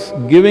 because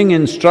giving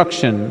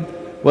instruction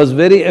was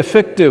very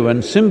effective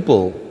and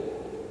simple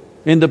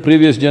in the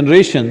previous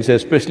generations,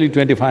 especially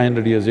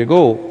 2,500 years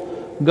ago,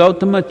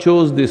 Gautama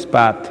chose this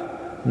path.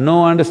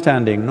 No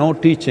understanding, no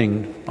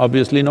teaching,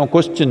 obviously no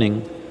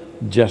questioning,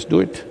 just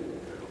do it.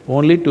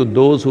 Only to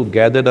those who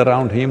gathered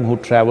around him, who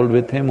traveled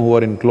with him, who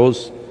were in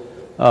close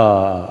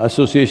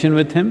association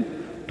with him,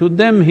 to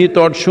them he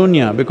taught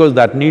shunya because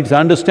that needs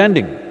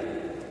understanding.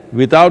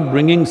 Without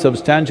bringing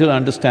substantial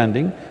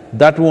understanding,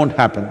 that won't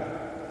happen.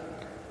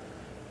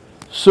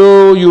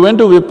 So, you went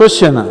to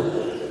Vipassana.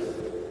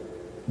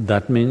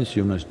 That means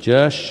you must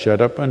just shut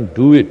up and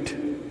do it,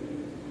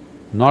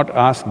 not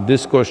ask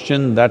this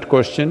question, that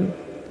question,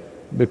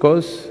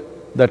 because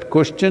that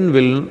question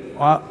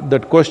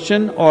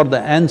or the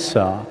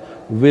answer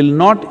will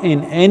not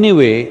in any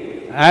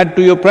way add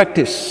to your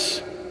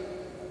practice.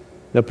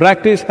 The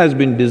practice has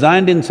been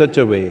designed in such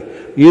a way,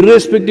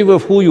 irrespective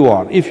of who you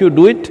are, if you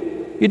do it,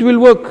 it will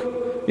work.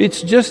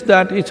 It's just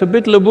that it's a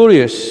bit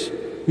laborious.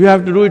 You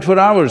have to do it for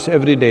hours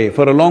every day,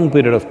 for a long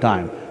period of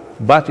time.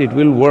 But it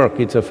will work,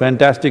 it's a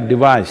fantastic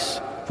device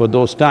for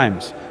those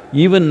times.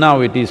 Even now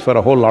it is for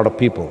a whole lot of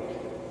people.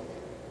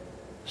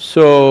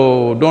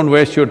 So, don't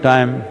waste your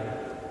time.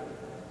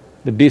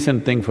 The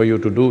decent thing for you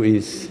to do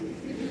is,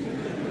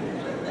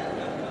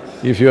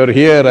 if you're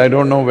here, I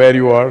don't know where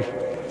you are,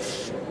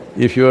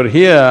 if you're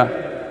here,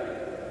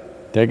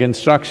 take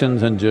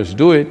instructions and just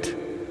do it.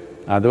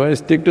 Otherwise,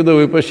 stick to the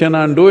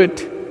Vipassana and do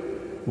it,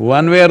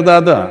 one way or the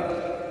other.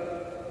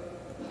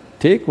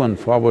 Take one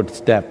forward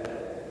step,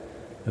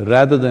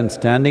 rather than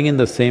standing in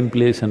the same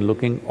place and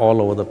looking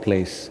all over the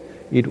place.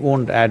 It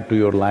won't add to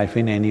your life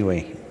in any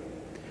way.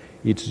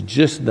 It's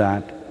just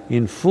that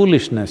in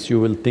foolishness you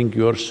will think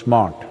you're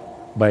smart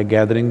by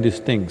gathering these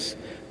things.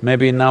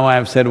 Maybe now I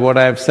have said what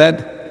I have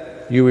said,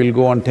 you will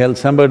go and tell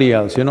somebody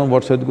else, you know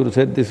what Sadhguru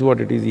said, this is what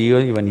it is,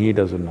 even he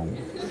doesn't know.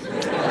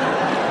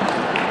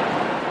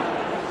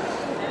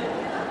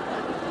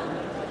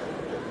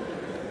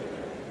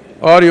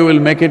 Or you will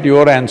make it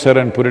your answer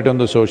and put it on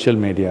the social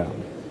media.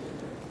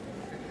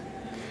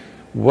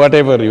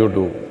 Whatever you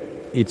do,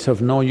 it's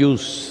of no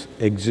use.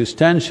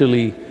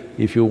 Existentially,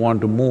 if you want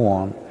to move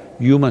on,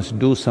 you must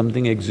do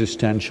something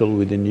existential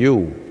within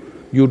you.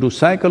 You do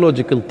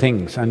psychological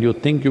things and you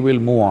think you will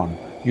move on,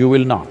 you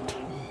will not.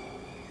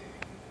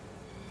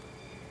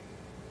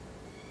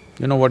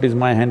 You know what is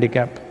my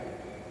handicap?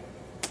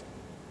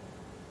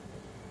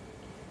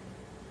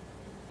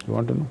 You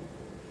want to know?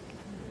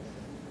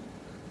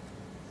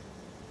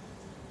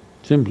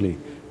 Simply,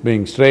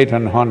 being straight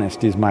and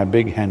honest is my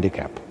big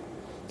handicap.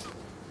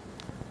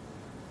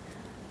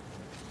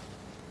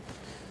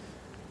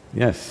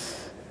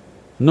 Yes,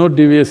 no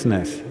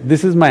deviousness,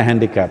 this is my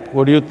handicap,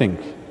 what do you think?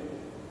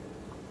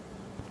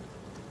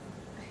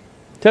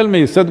 Tell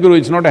me, Sadhguru,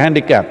 it's not a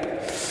handicap.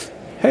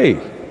 Hey,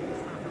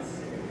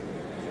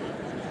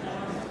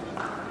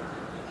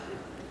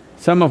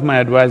 some of my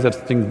advisors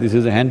think this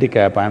is a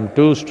handicap, I'm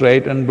too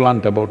straight and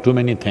blunt about too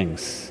many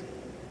things.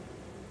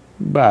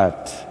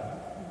 But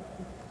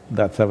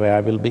that's the way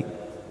I will be.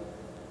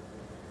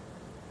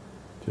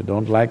 If you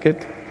don't like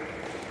it,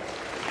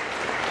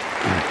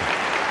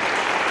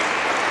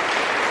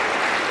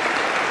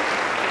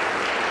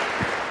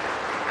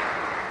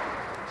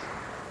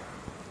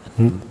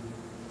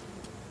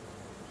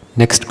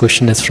 Next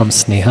question is from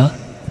Sneha.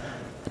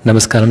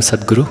 Namaskaram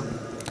Sadhguru.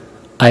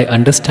 I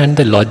understand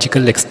the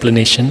logical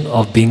explanation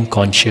of being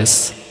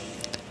conscious,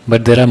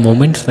 but there are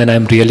moments when I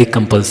am really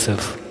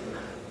compulsive.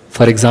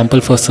 For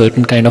example, for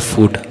certain kind of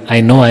food,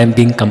 I know I am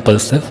being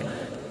compulsive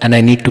and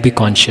I need to be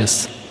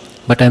conscious,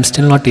 but I am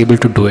still not able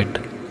to do it.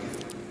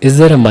 Is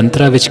there a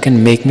mantra which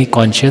can make me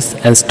conscious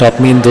and stop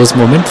me in those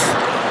moments?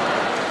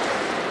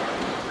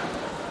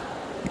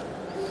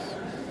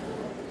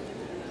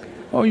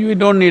 oh, you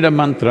don't need a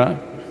mantra.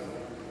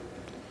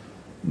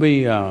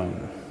 There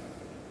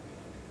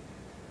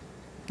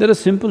are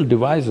simple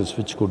devices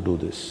which could do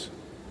this.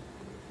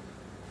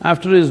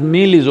 After his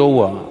meal is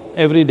over,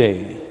 every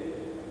day,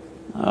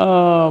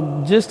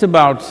 just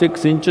about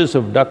 6 inches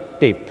of duct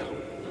tape.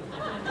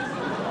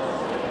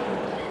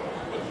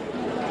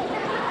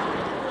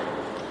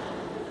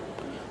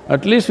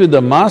 At least with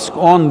the mask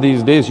on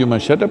these days, you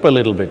must shut up a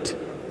little bit.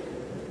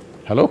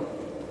 Hello?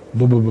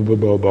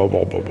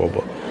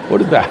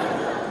 What is that?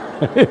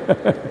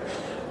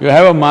 You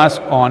have a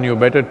mask on, you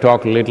better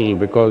talk little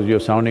because you're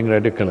sounding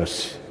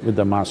ridiculous with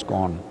the mask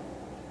on.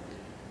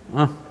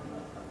 Huh?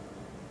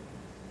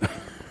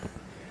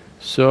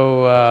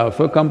 So,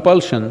 for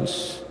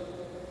compulsions,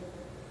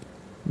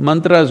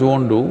 mantras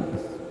won't do.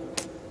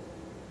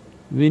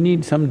 We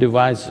need some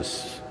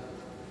devices.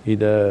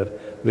 Either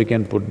we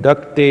can put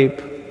duct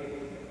tape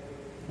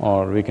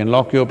or we can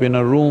lock you up in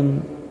a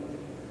room.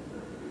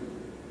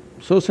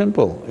 So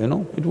simple, you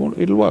know,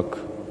 it'll work.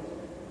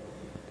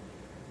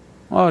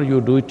 Or you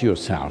do it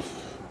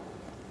yourself.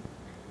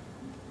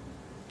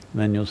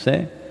 When you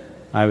say,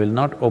 I will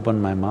not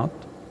open my mouth,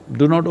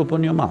 do not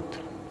open your mouth.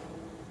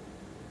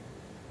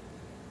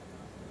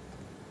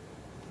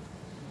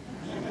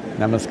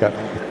 Namaskar.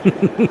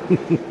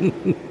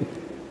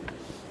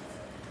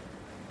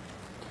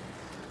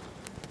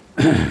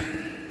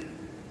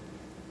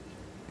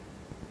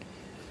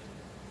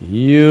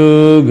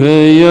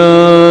 Yoga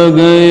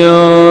Yoga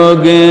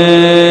Yogeshwaraya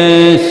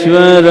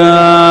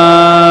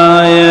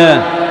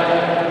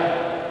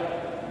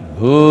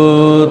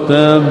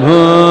Bhuta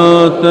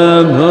Bhuta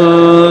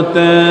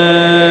Bhuteshwaraya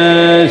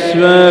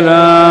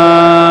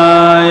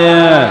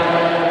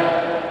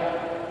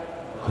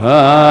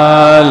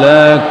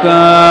Kala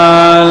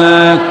Kala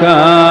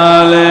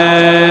Kaleshwaraya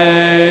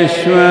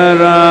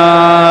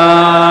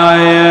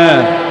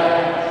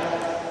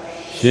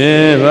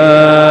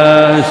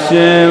Shiva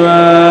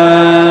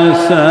Shiva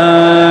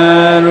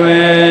Sarveshwaraya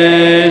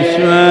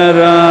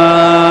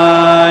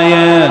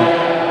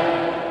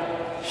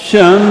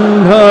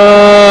Shambho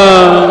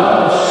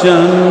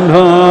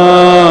Shambho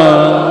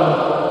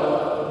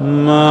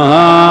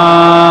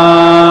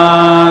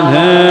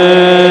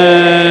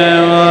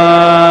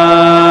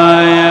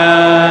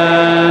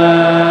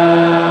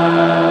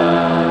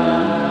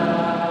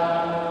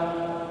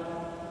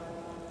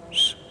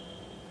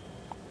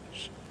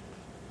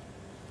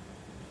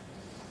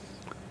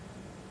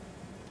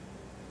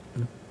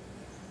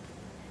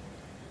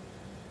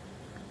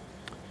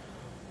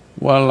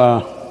Well,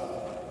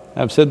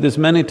 I've said this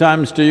many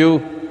times to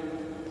you,